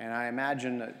 And I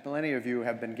imagine that plenty of you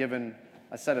have been given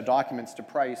a set of documents to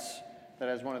price that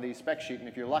has one of these spec sheet, and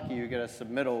if you're lucky, you get a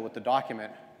submittal with the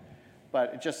document,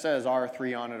 but it just says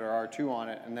R3 on it or R2 on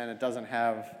it, and then it doesn't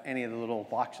have any of the little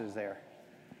boxes there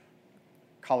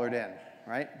colored in,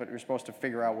 right? But you're supposed to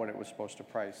figure out what it was supposed to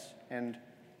price. And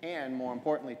more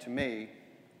importantly to me,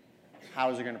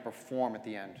 how is it going to perform at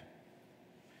the end?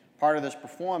 Part of this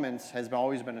performance has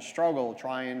always been a struggle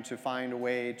trying to find a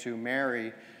way to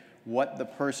marry what the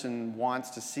person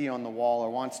wants to see on the wall or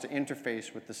wants to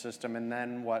interface with the system, and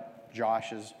then what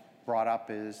Josh has brought up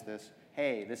is this,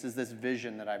 hey, this is this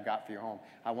vision that I've got for your home.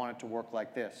 I want it to work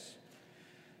like this.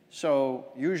 So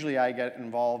usually I get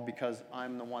involved because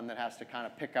I'm the one that has to kind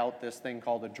of pick out this thing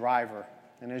called a driver.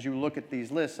 And as you look at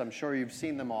these lists, I'm sure you've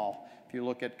seen them all. If you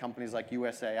look at companies like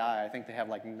USAI, I think they have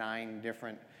like 9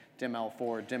 different DIM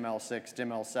L4, DIM L6, DIM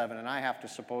L7, and I have to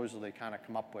supposedly kind of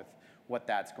come up with what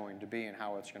that's going to be and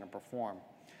how it's going to perform.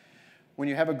 When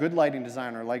you have a good lighting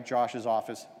designer like Josh's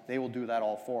office, they will do that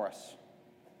all for us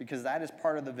because that is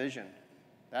part of the vision.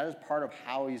 That is part of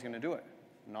how he's going to do it.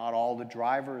 Not all the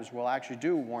drivers will actually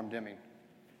do warm dimming.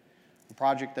 The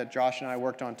project that Josh and I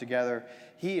worked on together,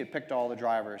 he had picked all the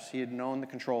drivers. He had known the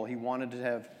control. He wanted to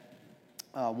have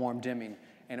warm dimming,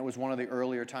 and it was one of the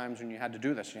earlier times when you had to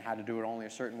do this. You had to do it only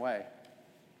a certain way.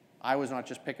 I was not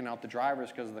just picking out the drivers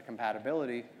because of the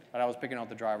compatibility, but I was picking out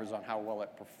the drivers on how well it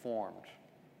performed.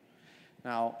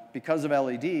 Now, because of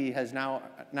LED has now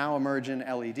emerged in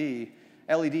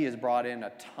LED has brought in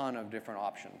a ton of different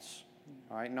options.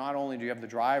 All right, not only do you have the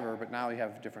driver, but now you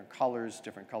have different colors,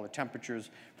 different color temperatures,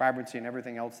 vibrancy, and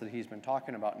everything else that he's been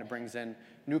talking about, and it brings in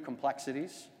new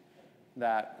complexities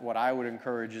that what I would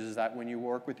encourage is that when you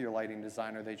work with your lighting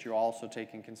designer, that you also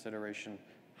take in consideration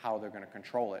how they're going to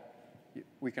control it.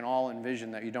 We can all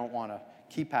envision that you don't want a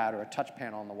keypad or a touch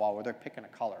panel on the wall where they're picking a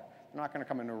color. They're not going to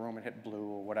come into a room and hit blue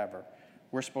or whatever.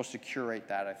 We're supposed to curate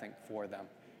that, I think, for them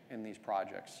in these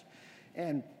projects.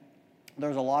 And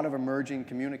there's a lot of emerging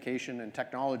communication and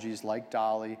technologies like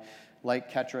Dolly, like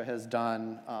Ketra has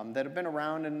done, that have been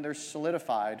around and they're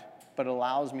solidified, but it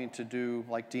allows me to do,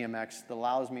 like DMX, that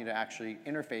allows me to actually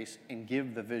interface and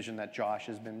give the vision that Josh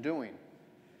has been doing.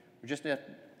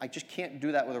 I just can't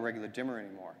do that with a regular dimmer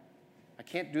anymore. I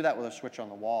can't do that with a switch on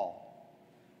the wall.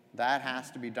 That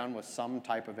has to be done with some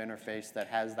type of interface that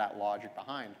has that logic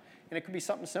behind. And it could be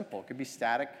something simple. It could be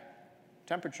static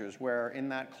temperatures where in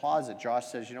that closet, Josh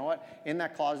says, you know what, in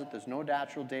that closet there's no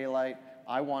natural daylight.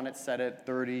 I want it set at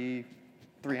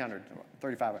 3,300,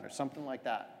 3,500, something like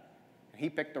that. And he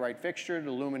picked the right fixture to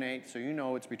illuminate so you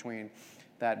know it's between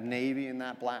that navy and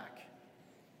that black.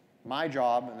 My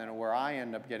job, and then where I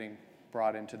end up getting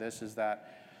brought into this, is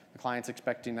that the client's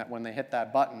expecting that when they hit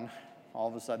that button, all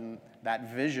of a sudden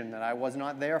that vision that I was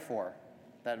not there for,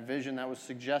 that vision that was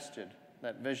suggested,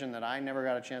 that vision that I never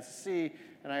got a chance to see,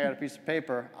 and I got a piece of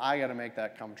paper, I got to make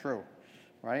that come true,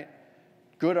 right?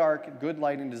 Good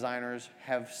lighting designers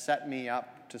have set me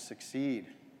up to succeed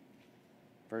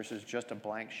versus just a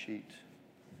blank sheet.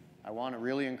 I want to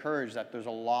really encourage that there's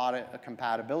a lot of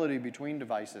compatibility between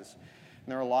devices.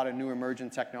 And there are a lot of new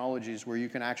emergent technologies where you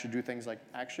can actually do things like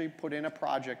actually put in a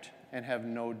project and have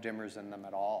no dimmers in them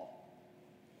at all.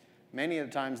 Many of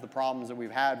the times the problems that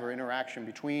we've had for interaction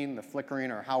between the flickering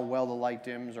or how well the light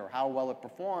dims or how well it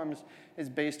performs is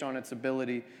based on its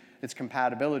ability, its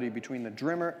compatibility between the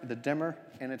dimmer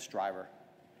and its driver.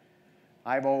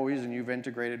 I've always, and you've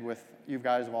integrated with, you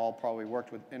guys have all probably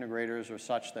worked with integrators or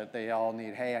such that they all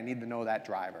need, hey, I need to know that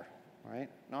driver, right?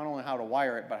 Not only how to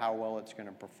wire it, but how well it's going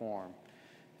to perform.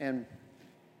 And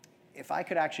if I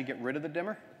could actually get rid of the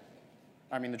dimmer,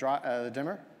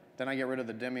 then I get rid of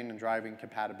the dimming and driving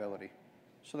compatibility.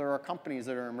 So there are companies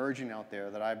that are emerging out there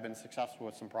that I've been successful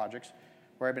with some projects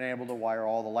where I've been able to wire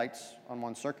all the lights on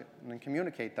one circuit and then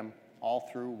communicate them all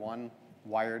through one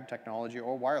wired technology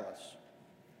or wireless.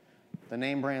 The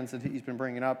name brands that he's been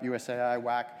bringing up, USAI,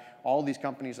 WAC, all these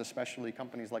companies, especially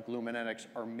companies like Luminetics,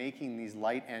 are making these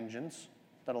light engines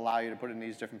that allow you to put in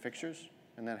these different fixtures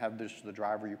and then have this the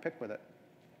driver you pick with it.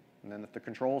 And then if the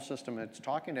control system is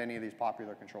talking to any of these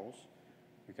popular controls,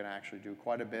 you can actually do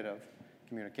quite a bit of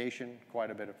communication, quite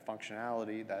a bit of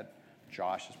functionality that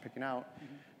Josh is picking out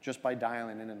just by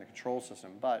dialing in the control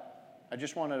system. But I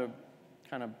just wanted to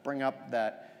kind of bring up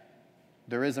that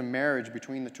there is a marriage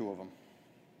between the two of them.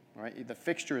 Right? The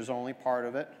fixture is only part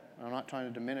of it. I'm not trying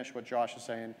to diminish what Josh is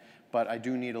saying, but I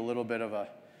do need a little bit of a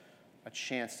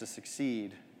chance to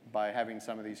succeed by having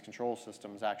some of these control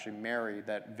systems actually marry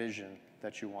that vision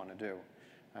that you want to do.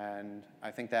 And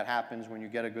I think that happens when you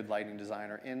get a good lighting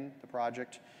designer in the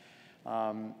project.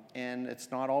 And it's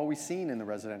not always seen in the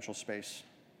residential space.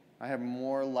 I have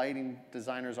more lighting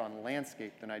designers on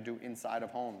landscape than I do inside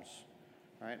of homes.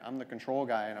 Right? I'm the control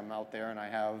guy, and I'm out there, and I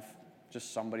have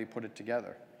just somebody put it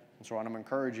together. And so what I'm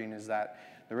encouraging is that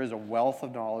there is a wealth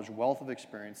of knowledge, wealth of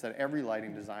experience that every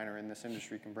lighting designer in this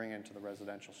industry can bring into the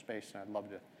residential space, and I'd love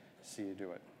to see you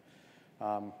do it.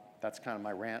 That's kind of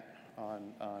my rant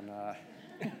on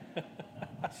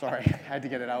sorry, I had to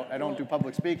get it out. I don't do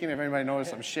public speaking. If anybody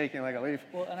noticed, I'm shaking like a leaf.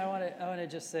 Well, and I want to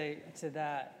just say to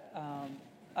that,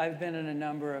 I've been in a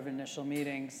number of initial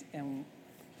meetings, and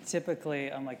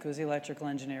typically I'm like, who's the electrical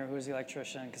engineer, who's the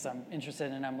electrician, because I'm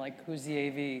interested, and I'm like, who's the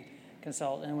AV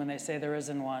consultant? And when they say there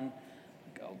isn't one,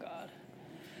 I'm like, oh God.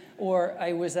 Or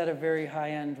I was at a very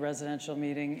high-end residential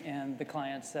meeting, and the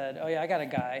client said, oh yeah, I got a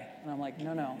guy. And I'm like,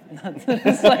 no.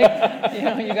 It's like,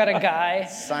 you got a guy.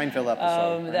 Seinfeld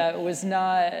episode. Right? That was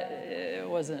not, it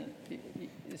wasn't.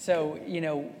 So,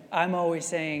 I'm always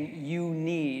saying you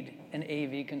need an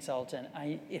AV consultant.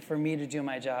 For me to do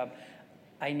my job,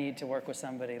 I need to work with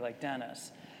somebody like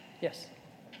Dennis. Yes?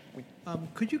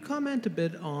 Could you comment a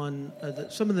bit on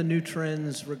some of the new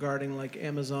trends regarding like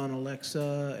Amazon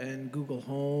Alexa and Google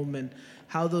Home and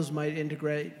how those might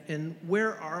integrate, and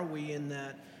where are we in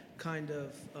that kind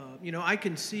of, I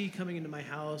can see coming into my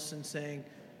house and saying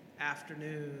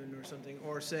afternoon or something,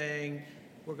 or saying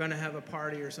we're going to have a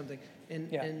party or something.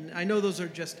 Yeah. And I know those are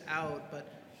just out, but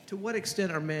to what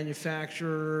extent are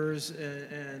manufacturers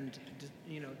and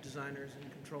designers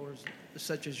and controllers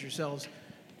such as yourselves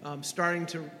starting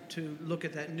to look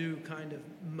at that new kind of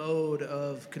mode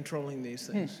of controlling these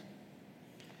things?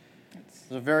 It's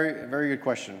a very, very good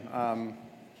question.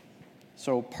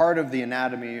 So part of the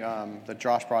anatomy that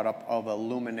Josh brought up of a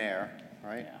luminaire,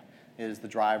 right, is the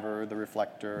driver, the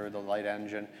reflector, the light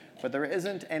engine. But there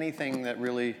isn't anything that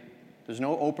really, there's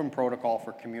no open protocol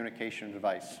for communication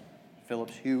device.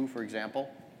 Philips Hue, for example,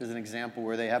 is an example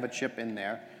where they have a chip in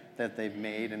there that they've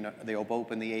made, and they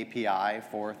open the API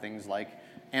for things like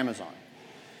Amazon.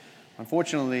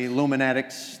 Unfortunately,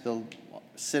 Luminetics, the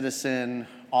Citizen,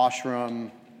 Osram,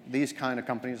 these kind of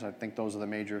companies, I think those are the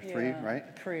major three, right?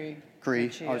 Cree,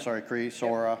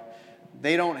 Sora.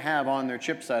 They don't have on their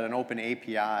chipset an open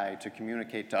API to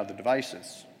communicate to other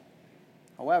devices.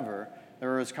 However,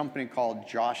 there is a company called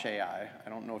Josh AI. I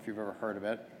don't know if you've ever heard of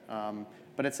it,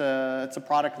 but it's a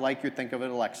product like you think of it,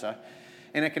 Alexa,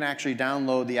 and it can actually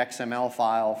download the XML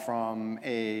file from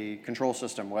a control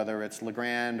system, whether it's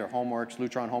Legrand or Homeworks,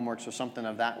 Lutron Homeworks, or something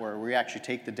of that, where we actually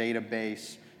take the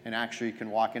database and actually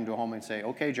can walk into a home and say,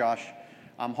 okay, Josh,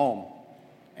 I'm home.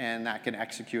 And that can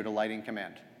execute a lighting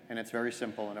command. And it's very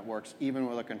simple, and it works even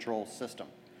with a control system.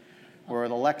 Where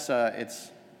with Alexa,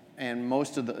 and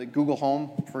most of the Google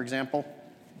Home, for example,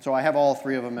 so I have all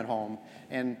three of them at home.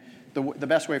 And the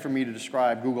best way for me to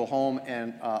describe Google Home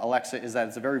and Alexa is that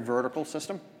it's a very vertical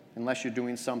system, unless you're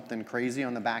doing something crazy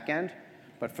on the back end.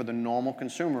 But for the normal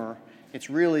consumer, it's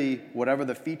really whatever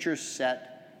the feature set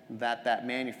that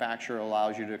manufacturer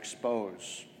allows you to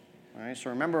expose. All right? So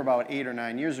remember about 8 or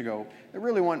 9 years ago, there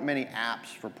really weren't many apps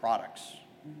for products.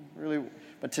 Really,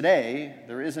 but today,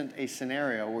 there isn't a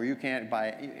scenario where you can't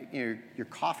buy, your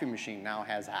coffee machine now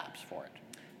has apps for it.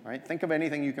 Right? Think of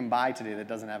anything you can buy today that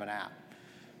doesn't have an app.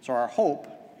 So our hope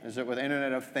is that with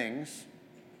Internet of Things,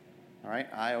 all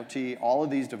right, IoT, all of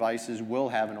these devices will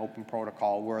have an open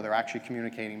protocol where they're actually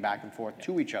communicating back and forth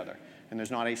to each other. And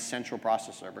there's not a central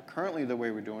processor. But currently, the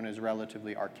way we're doing is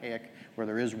relatively archaic, where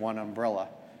there is one umbrella.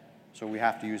 So we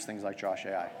have to use things like Josh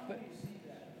AI.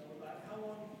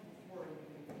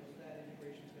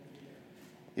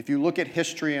 If you look at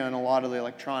history on a lot of the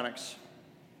electronics,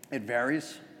 it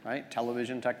varies, right?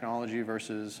 Television technology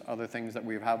versus other things that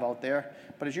we have out there.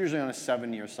 But it's usually on a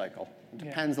 7-year cycle. It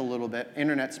depends a little bit.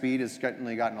 Internet speed has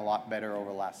certainly gotten a lot better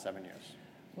over the last 7 years.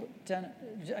 Well,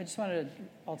 I just wanted to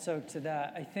also to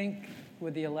that, I think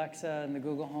with the Alexa and the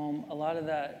Google Home, a lot of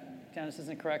that, Dennis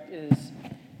isn't correct, is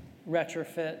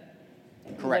retrofit.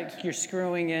 Correct. Like you're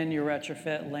screwing in your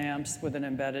retrofit lamps with an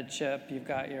embedded chip. You've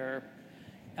got your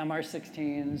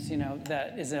MR16s,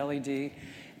 that is LED.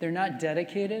 They're not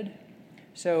dedicated.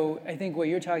 So I think what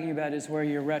you're talking about is where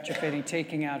you're retrofitting,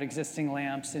 taking out existing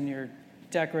lamps in your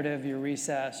decorative, your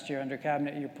recessed, your under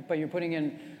cabinet, but you're putting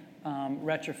in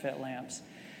retrofit lamps.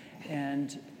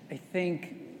 And I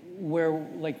think where,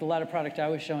 like the lot of product I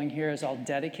was showing here is all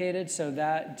dedicated, so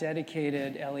that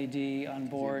dedicated LED on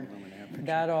board,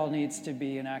 that all needs to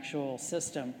be an actual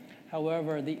system.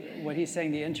 However, what he's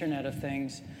saying, the Internet of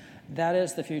Things, that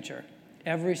is the future.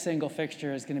 Every single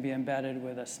fixture is going to be embedded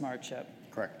with a smart chip.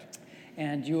 Correct.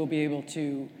 And you will be able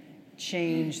to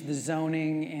change the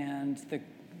zoning and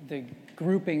the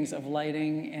groupings of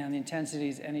lighting and the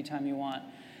intensities anytime you want.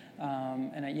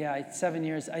 And 7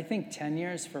 years, I think 10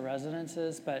 years for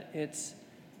residences, but it's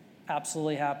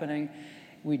absolutely happening.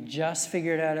 We just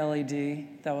figured out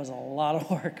LED. That was a lot of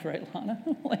work, right, Lana?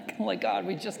 Oh my God,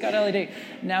 we just got LED.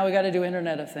 Now we got to do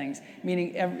Internet of Things,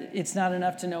 meaning it's not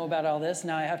enough to know about all this.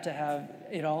 Now I have to have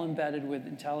it all embedded with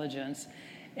intelligence,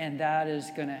 and that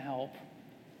is going to help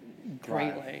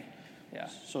greatly. Yeah.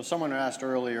 So someone asked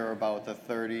earlier about the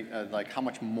 30, like how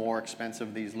much more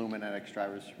expensive these Luminetics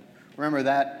drivers. Remember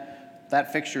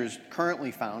that fixture is currently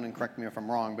found, and correct me if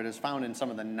I'm wrong, but is found in some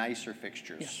of the nicer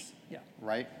fixtures. Yes. Yeah.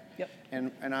 Right? Yep.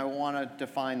 And I want to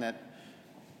define that.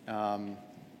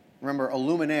 Remember, a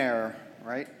luminaire,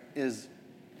 right, is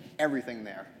everything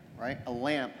there, right? A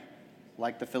lamp,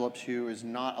 like the Philips Hue, is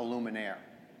not a luminaire,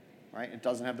 right? It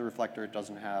doesn't have the reflector.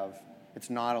 It's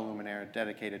not a luminaire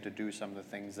dedicated to do some of the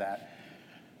things that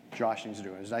Josh needs to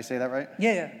do. Did I say that right?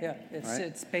 Yeah.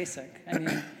 It's basic. I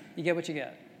mean, you get what you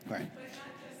get. Right. But not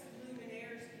just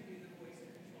luminaires can do the voice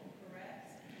control,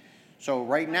 correct? So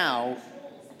right now,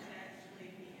 Controls can actually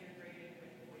be integrated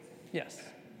with voice control. Yes.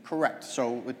 correct.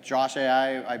 So with Josh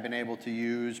AI, I've been able to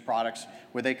use products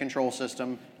with a control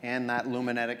system and that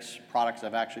Luminetics products.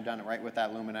 I've actually done it right with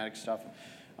that Luminetics stuff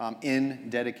in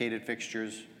dedicated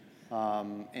fixtures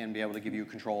and be able to give you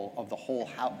control of the whole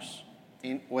house.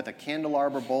 with a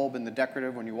candelabra bulb in the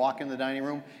decorative. When you walk in the dining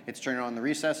room, it's turning on the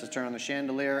recess, it's turning on the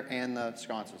chandelier and the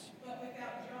sconces. But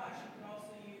without Josh, you could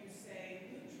also use, say,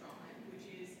 Lutron, which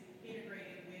is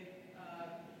integrated with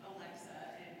Alexa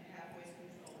and have voice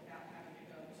control without having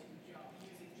to go to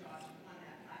using Josh on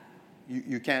that platform.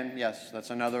 You can, yes,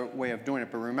 that's another way of doing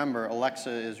it. But remember,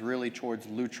 Alexa is really towards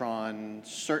Lutron,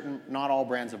 not all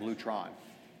brands of Lutron,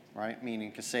 right?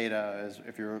 Meaning Caseta is,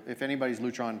 if anybody's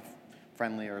Lutron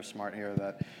friendly or smart here,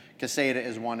 that Caseta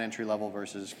is one entry level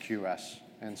versus QS.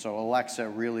 And so Alexa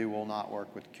really will not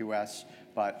work with QS,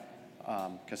 but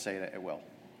Caseta it will.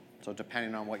 So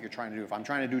depending on what you're trying to do. If I'm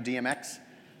trying to do DMX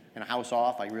and a house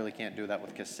off, I really can't do that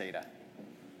with Caseta.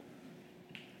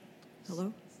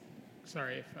 Hello?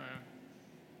 Sorry if...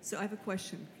 So I have a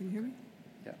question. Can you hear me?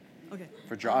 Yeah. Okay.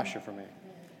 For Josh or for me?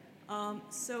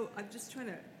 So I'm just trying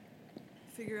to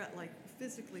figure out, like,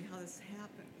 physically how this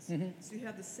happens. So you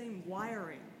have the same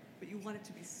wiring, but you want it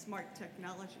to be smart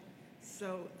technology.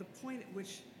 So the point at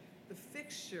which the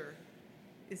fixture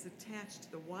is attached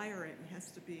to the wiring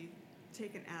has to be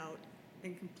taken out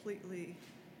and completely,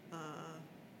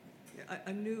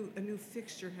 a new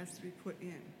fixture has to be put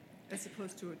in, as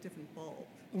opposed to a different bulb.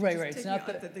 Right, Just right. It's taking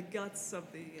not out the guts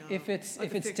of the if it's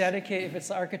fixture. dedicated, if it's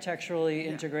architecturally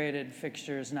Yeah. integrated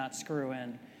fixtures, not screw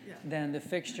in, Yeah. then the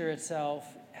fixture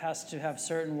itself has to have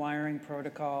certain wiring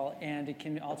protocol, and it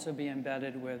can also be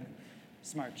embedded with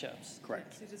smart chips.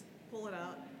 Correct. So you just pull it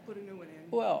out, put a new one in.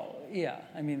 Well, yeah.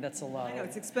 I mean, that's a lot. I know,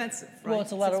 it's expensive, right? Well,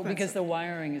 it's a lot because expensive. the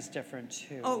wiring is different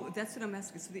too. Oh, that's what I'm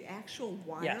asking. So the actual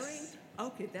wiring? Yes.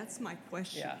 Okay, that's my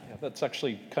question. Yeah. Yeah, that's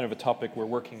actually kind of a topic we're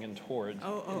working in toward.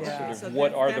 Oh, Yeah. Sort okay. of So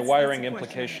what are the that's wiring a question I have.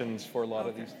 implications for a lot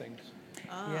of Okay. these things?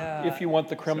 Yeah. If you want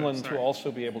the Kremlin to sorry.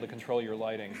 also be able to control your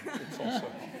lighting, it's also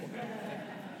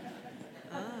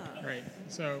Right.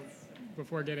 So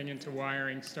before getting into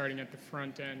wiring, starting at the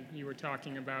front end, you were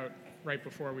talking about, right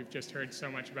before, we've just heard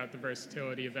so much about the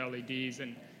versatility of LEDs,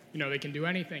 and they can do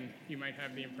anything, you might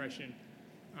have the impression.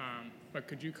 But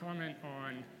could you comment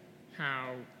on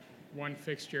how one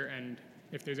fixture, and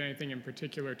if there's anything in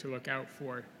particular to look out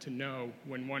for to know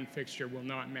when one fixture will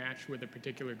not match with a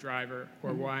particular driver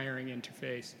or wiring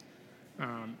interface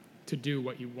to do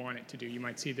what you want it to do? You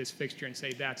might see this fixture and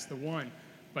say, that's the one,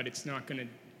 but it's not going to.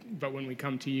 But when we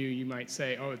come to you, you might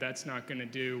say, oh, that's not going to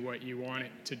do what you want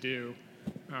it to do.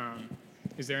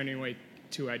 Is there any way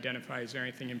to identify, is there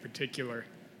anything in particular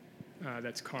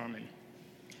that's common?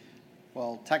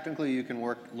 Well, technically, you can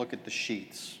look at the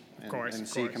sheets and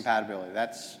see course. compatibility.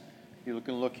 You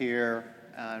can look here,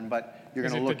 but you're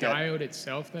going to look Is it the at. diode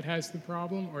itself that has the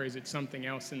problem, or is it something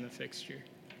else in the fixture?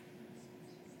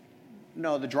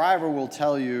 No, the driver will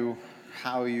tell you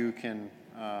how you can.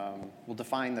 Will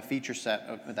define the feature set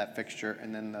of that fixture,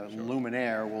 and then the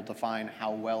luminaire will define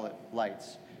how well it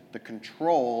lights. The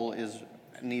control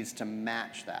needs to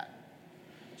match that.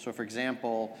 So, for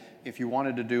example, if you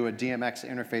wanted to do a DMX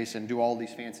interface and do all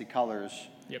these fancy colors,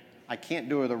 Yep. I can't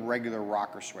do it with a regular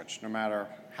rocker switch, no matter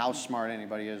how smart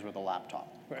anybody is with a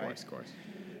laptop. Of course.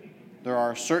 There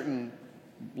are certain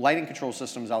lighting control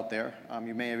systems out there.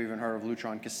 You may have even heard of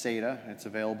Lutron Caseta. It's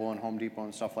available in Home Depot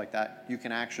and stuff like that. You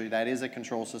can actually, that is a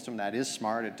control system, that is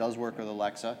smart, it does work with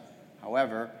Alexa.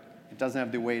 However, it doesn't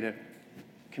have the way to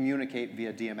communicate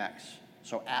via DMX.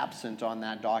 So absent on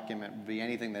that document would be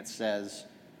anything that says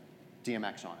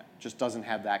DMX on it. Just doesn't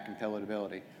have that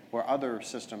compatibility, where other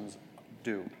systems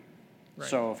do. Right.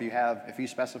 So if he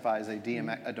specifies a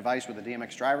device with a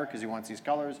DMX driver because he wants these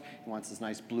colors, he wants this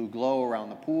nice blue glow around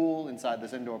the pool, inside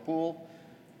this indoor pool,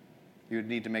 you would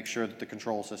need to make sure that the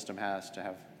control system has to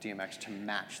have DMX to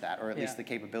match that, or at least the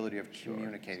capability of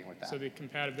communicating with that. So the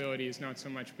compatibility is not so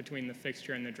much between the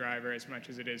fixture and the driver as much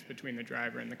as it is between the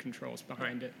driver and the controls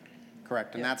behind it.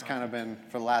 Correct, and that's kind of been,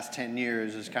 for the last 10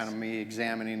 years, is kind of me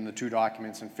examining the two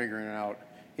documents and figuring out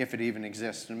if it even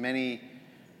exists. And many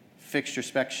fixture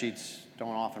spec sheets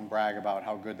don't often brag about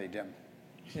how good they dim.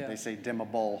 Yeah. They say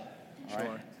dimmable, all right?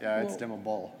 Sure. Yeah, it's Well, dimmable,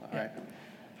 all right?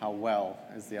 How well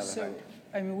is the other So, thing.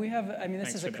 this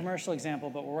Thanks is for a that. commercial example,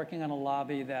 but we're working on a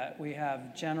lobby that we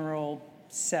have general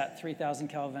set 3,000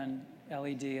 Kelvin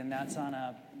LED, and that's on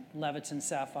a Leviton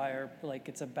Sapphire, like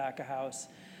it's a back-of-house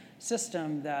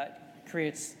system that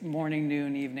creates morning,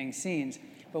 noon, evening scenes.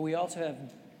 But we also have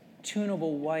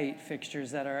tunable white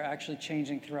fixtures that are actually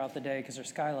changing throughout the day because they're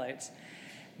skylights.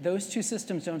 Those two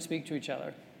systems don't speak to each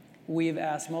other. We've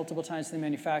asked multiple times to the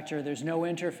manufacturer, there's no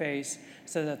interface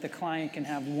so that the client can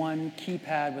have one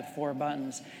keypad with 4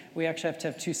 buttons. We actually have to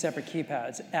have 2 separate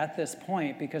keypads at this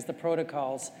point because the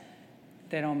protocols,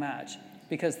 they don't match.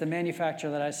 Because the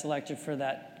manufacturer that I selected for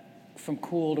that, from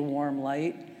cool to warm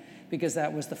light, because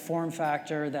that was the form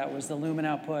factor, that was the lumen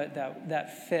output,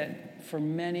 that fit for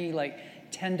many, like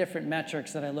 10 different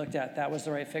metrics that I looked at, that was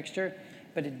the right fixture,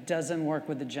 but it doesn't work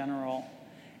with the general.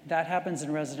 That happens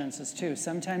in residences too.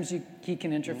 Sometimes he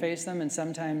can interface them, and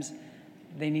sometimes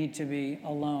they need to be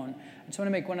alone. I just want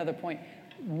to make one other point.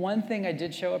 One thing I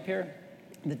did show up here,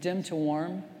 the dim to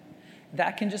warm,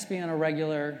 that can just be on a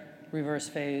regular reverse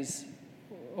phase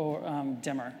or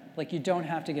dimmer. Like, you don't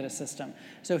have to get a system.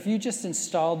 So if you just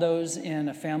install those in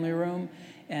a family room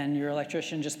and your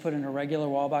electrician just put in a regular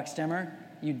wall box dimmer,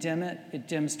 you dim it, it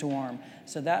dims to warm.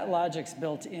 So that logic's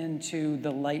built into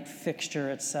the light fixture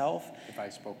itself. If I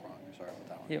spoke wrong, I'm sorry about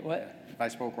that one. Yeah, what? If I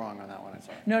spoke wrong on that one, I'm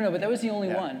sorry. No, but that was the only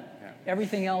one. Yeah.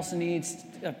 Everything else needs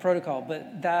a protocol,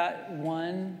 but that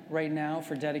one right now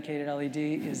for dedicated LED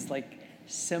is like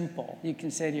simple. You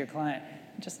can say to your client,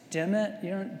 just dim it.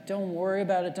 You don't worry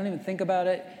about it. Don't even think about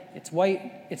it. It's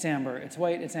white, it's amber. It's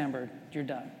white, it's amber. You're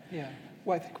done. Yeah.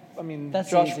 Well, I mean,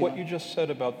 That's Josh, easy what one. you just said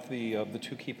about the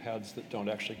 2 keypads that don't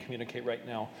actually communicate right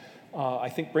now, I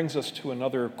think brings us to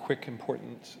another quick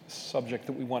important subject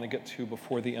that we want to get to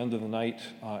before the end of the night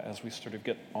as we sort of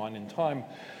get on in time,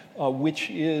 which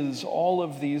is all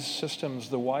of these systems,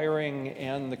 the wiring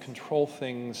and the control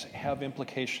things, have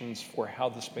implications for how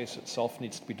the space itself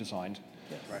needs to be designed.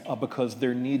 Right. Because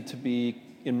there need to be,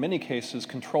 in many cases,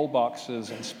 control boxes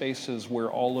and spaces where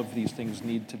all of these things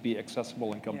need to be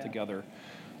accessible and come together.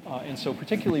 And so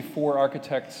particularly for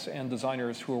architects and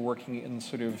designers who are working in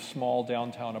sort of small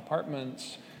downtown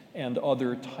apartments and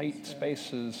other tight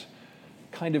spaces,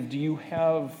 kind of, do you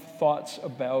have thoughts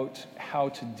about how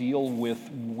to deal with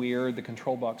where the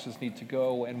control boxes need to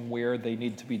go and where they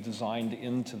need to be designed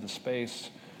into the space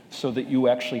so that you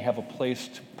actually have a place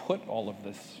to put all of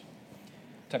this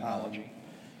technology?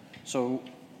 So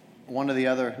one of the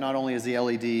other, not only is the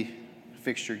LED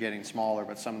fixture getting smaller,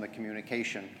 but some of the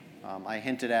communication. I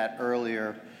hinted at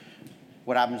earlier,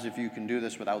 what happens if you can do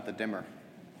this without the dimmer,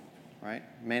 right?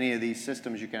 Many of these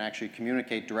systems you can actually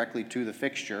communicate directly to the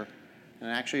fixture, and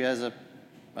it actually has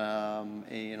an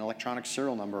electronic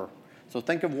serial number. So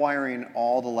think of wiring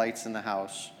all the lights in the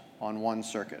house on one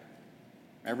circuit.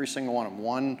 Every single one of them.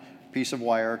 One piece of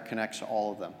wire connects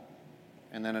all of them.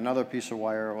 And then another piece of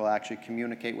wire will actually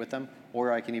communicate with them,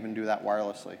 or I can even do that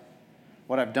wirelessly.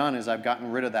 What I've done is I've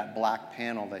gotten rid of that black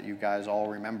panel that you guys all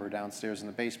remember downstairs in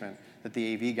the basement that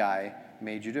the AV guy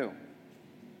made you do.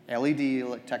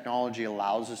 LED technology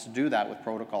allows us to do that with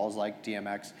protocols like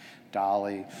DMX,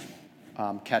 Dolly,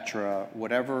 Ketra,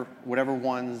 whatever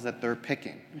ones that they're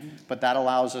picking. But that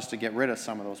allows us to get rid of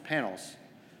some of those panels,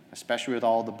 especially with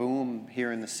all the boom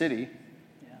here in the city.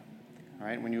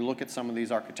 Right? When you look at some of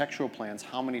these architectural plans,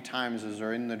 how many times is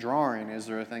there in the drawing, is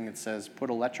there a thing that says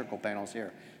put electrical panels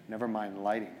here? Never mind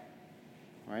lighting,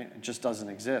 right? It just doesn't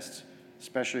exist,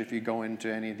 especially if you go into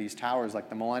any of these towers like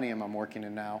the Millennium I'm working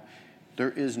in now. There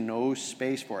is no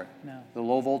space for it. No. The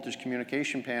low voltage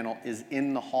communication panel is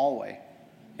in the hallway,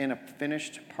 in a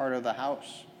finished part of the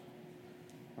house,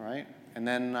 right? And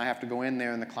then I have to go in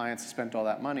there and the clients spent all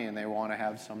that money and they want to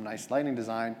have some nice lighting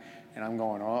design, and I'm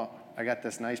going, oh, I got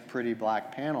this nice pretty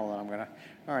black panel that I'm gonna,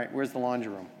 all right, where's the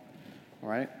laundry room, all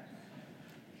right?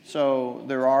 So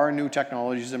there are new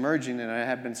technologies emerging, and I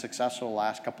have been successful the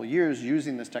last couple of years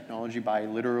using this technology by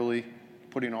literally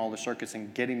putting all the circuits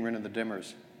and getting rid of the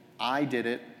dimmers. I did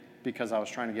it because I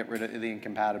was trying to get rid of the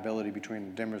incompatibility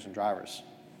between the dimmers and drivers.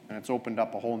 And it's opened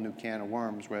up a whole new can of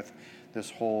worms with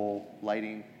this whole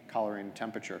lighting, coloring,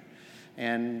 temperature.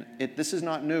 And this is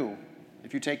not new.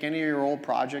 If you take any of your old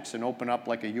projects and open up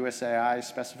like a USAI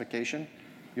specification,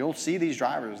 you'll see these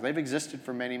drivers. They've existed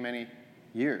for many, many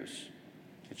years.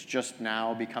 It's just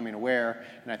now becoming aware,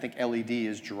 and I think LED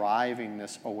is driving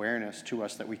this awareness to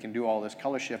us that we can do all this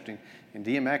color shifting. And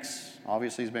DMX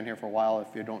obviously has been here for a while.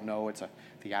 If you don't know, it's a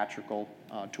theatrical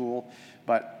tool,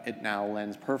 but it now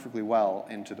lends perfectly well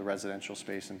into the residential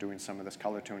space and doing some of this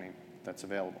color tuning that's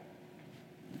available,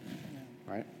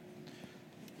 right?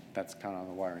 That's kind of on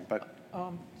the wiring, but.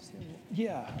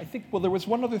 Yeah, I think, well, there was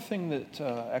one other thing that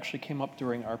actually came up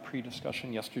during our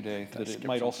pre-discussion yesterday that it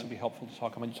might also be helpful to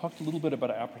talk about. You talked a little bit about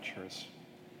apertures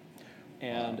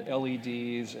and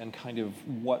LEDs and kind of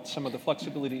what some of the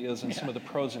flexibility is and some of the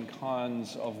pros and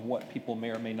cons of what people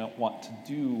may or may not want to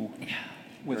do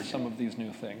with some of these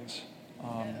new things.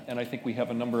 And I think we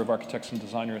have a number of architects and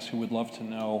designers who would love to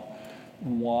know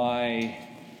why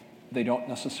they don't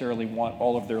necessarily want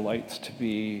all of their lights to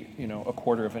be, you know,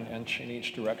 1/4 of an inch in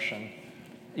each direction,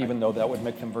 even though that would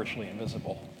make them virtually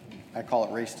invisible. I call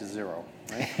it race to zero,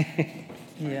 right?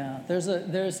 Yeah,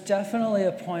 there's definitely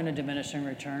a point of diminishing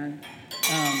return.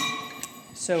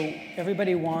 So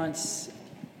everybody wants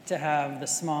to have the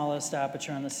smallest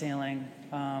aperture on the ceiling.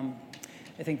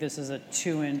 I think this is a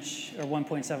 2-inch or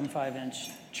 1.75-inch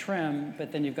trim,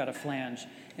 but then you've got a flange.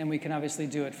 And we can obviously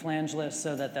do it flangeless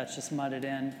so that that's just mudded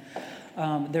in.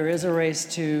 There is a race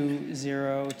to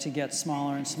 0 to get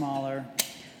smaller and smaller.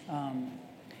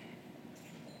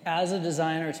 As a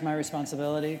designer, it's my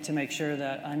responsibility to make sure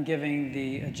that I'm giving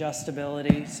the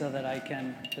adjustability so that I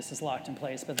can, this is locked in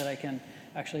place, but that I can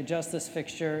actually adjust this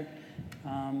fixture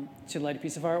to light a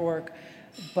piece of artwork.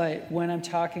 But when I'm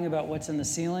talking about what's in the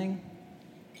ceiling,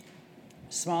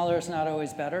 smaller is not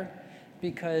always better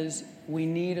because we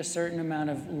need a certain amount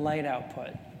of light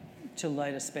output to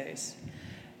light a space.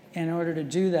 In order to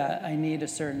do that, I need a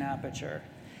certain aperture.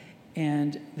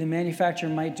 And the manufacturer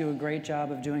might do a great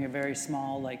job of doing a very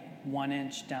small, like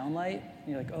 1-inch downlight.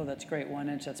 You're like, oh, that's great, 1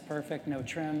 inch, that's perfect, no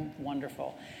trim,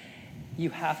 wonderful.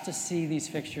 You have to see these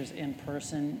fixtures in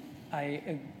person.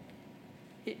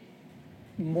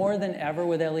 More than ever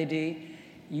with LED,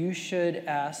 you should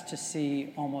ask to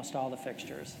see almost all the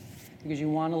fixtures because you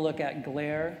want to look at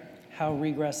glare, how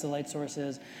regress the light source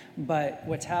is. But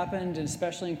what's happened, and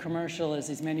especially in commercial, is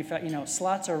these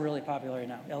slots are really popular right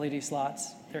now. LED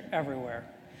slots, they're everywhere.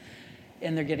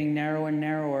 And they're getting narrower and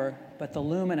narrower, but the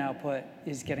lumen output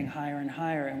is getting higher and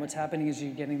higher. And what's happening is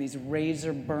you're getting these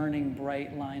razor burning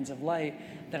bright lines of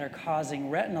light that are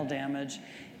causing retinal damage.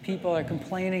 People are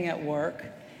complaining at work,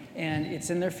 and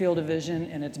it's in their field of vision,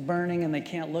 and it's burning, and they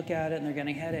can't look at it, and they're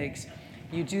getting headaches.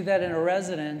 You do that in a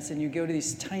residence, and you go to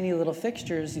these tiny little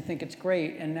fixtures, you think it's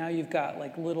great, and now you've got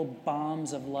like little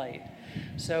bombs of light.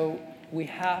 So we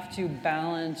have to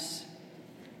balance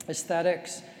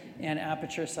aesthetics and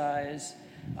aperture size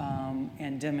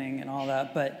and dimming and all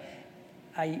that, but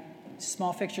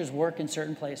small fixtures work in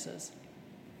certain places.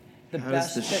 The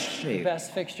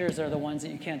best fixtures are the ones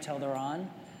that you can't tell they're on,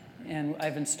 and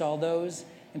I've installed those.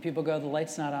 And people go, the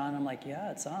light's not on. I'm like, yeah,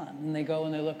 it's on. And they go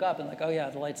and they look up and like, oh yeah,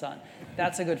 the light's on.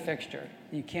 That's a good fixture.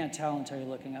 You can't tell until you're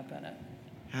looking up in it.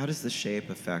 How does the shape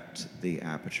affect the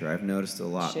aperture? I've noticed a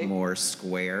lot more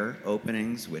square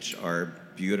openings, which are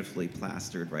beautifully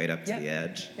plastered right up to the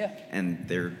edge. Yeah. And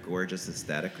they're gorgeous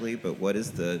aesthetically, but what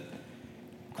is the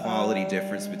quality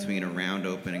difference between a round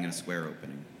opening and a square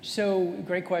opening? So,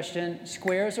 great question.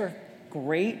 Squares are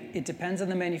great. It depends on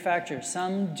the manufacturer.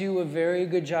 Some do a very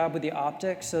good job with the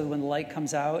optics, so when the light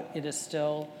comes out, it is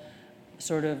still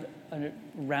sort of a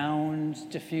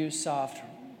round, diffuse, soft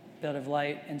bit of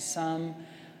light. And some,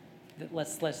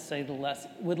 let's say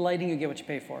with lighting, you get what you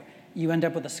pay for. You end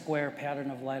up with a square pattern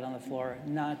of light on the floor.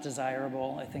 Not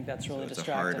desirable. I think that's really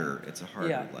distracting. It's a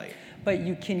harder light. But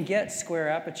you can get square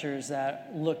apertures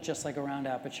that look just like a round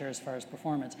aperture as far as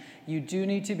performance. You do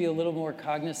need to be a little more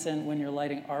cognizant when you're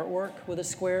lighting artwork with a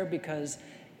square because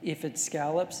if it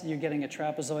scallops, you're getting a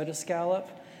trapezoidal scallop,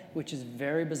 which is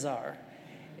very bizarre.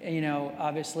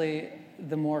 Obviously,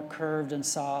 the more curved and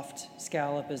soft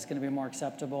scallop is going to be more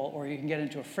acceptable, or you can get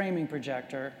into a framing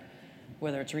projector,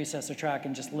 whether it's recess or track,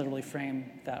 and just literally frame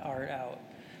that art out.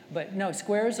 But no,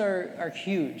 squares are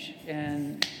huge,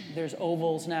 and there's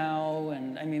ovals now,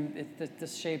 and I mean, the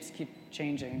shapes keep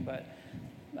changing, but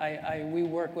we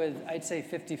work with, I'd say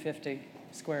 50-50,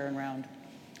 square and round.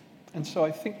 And so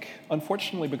I think,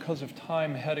 unfortunately, because of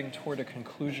time heading toward a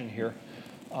conclusion here,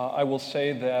 I will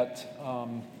say that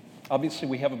obviously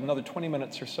we have another 20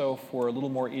 minutes or so for a little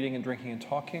more eating and drinking and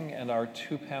talking, and our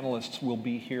two panelists will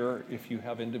be here if you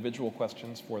have individual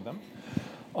questions for them.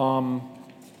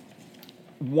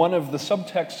 One of the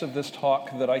subtexts of this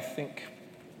talk that I think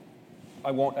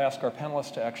I won't ask our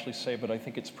panelists to actually say, but I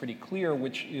think it's pretty clear,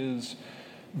 which is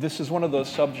this is one of those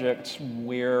subjects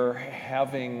where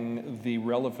having the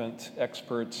relevant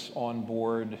experts on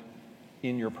board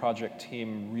in your project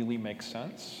team really makes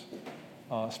sense,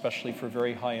 especially for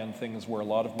very high-end things where a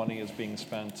lot of money is being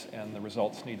spent and the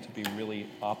results need to be really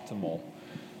optimal.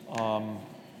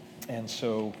 And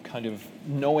so kind of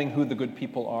knowing who the good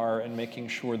people are and making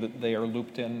sure that they are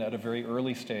looped in at a very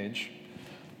early stage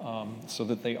so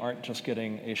that they aren't just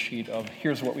getting a sheet of,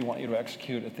 here's what we want you to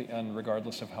execute at the end,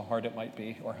 regardless of how hard it might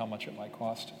be or how much it might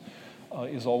cost,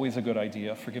 is always a good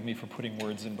idea. Forgive me for putting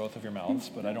words in both of your mouths,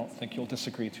 but I don't think you'll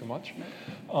disagree too much.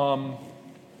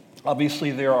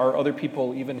 Obviously, there are other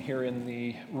people even here in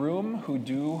the room who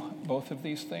do both of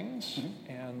these things,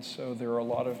 and so there are a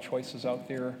lot of choices out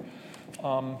there.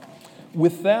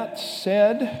 With that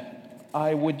said,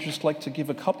 I would just like to give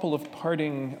a couple of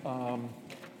parting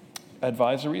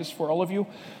advisories for all of you.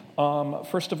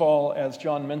 First of all, as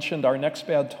John mentioned, our next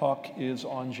bad talk is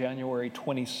on January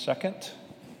 22nd,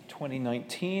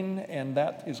 2019, and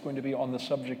that is going to be on the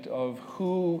subject of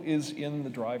who is in the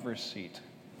driver's seat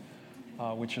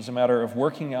which is a matter of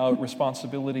working out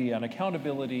responsibility and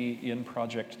accountability in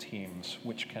project teams,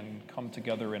 which can come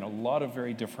together in a lot of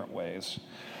very different ways.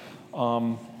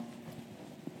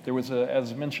 There was,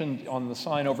 as mentioned on the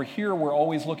sign over here, we're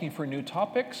always looking for new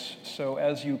topics. So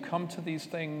as you come to these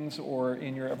things or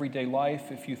in your everyday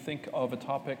life, if you think of a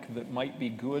topic that might be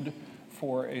good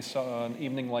for an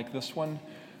evening like this one,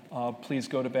 please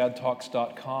go to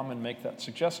badtalks.com and make that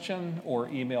suggestion, or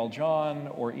email John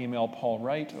or email Paul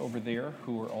Wright over there,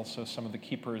 who are also some of the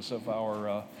keepers of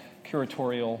our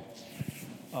curatorial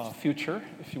future,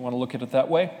 if you want to look at it that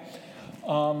way.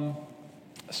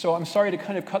 So I'm sorry to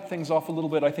kind of cut things off a little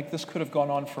bit. I think this could have gone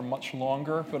on for much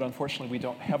longer, but unfortunately we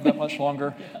don't have that much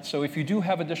longer. So if you do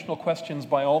have additional questions,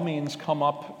 by all means come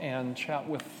up and chat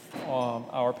with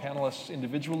our panelists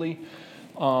individually.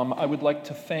 I would like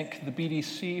to thank the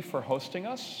BDC for hosting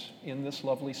us in this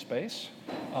lovely space.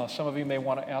 Some of you may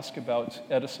want to ask about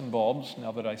Edison bulbs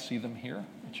now that I see them here,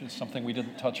 which is something we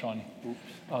didn't touch on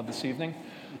this evening.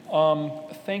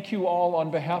 Thank you all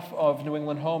on behalf of New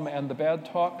England Home and the Bad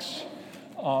Talks.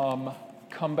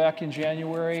 Come back in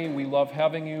January. We love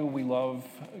having you. We love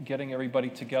getting everybody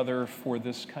together for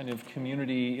this kind of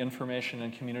community information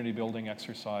and community building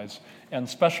exercise. And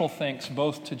special thanks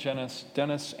both to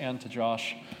Dennis and to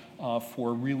Josh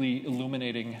for really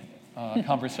illuminating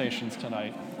conversations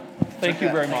tonight. Thank you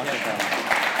very much.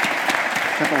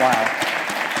 Took a while.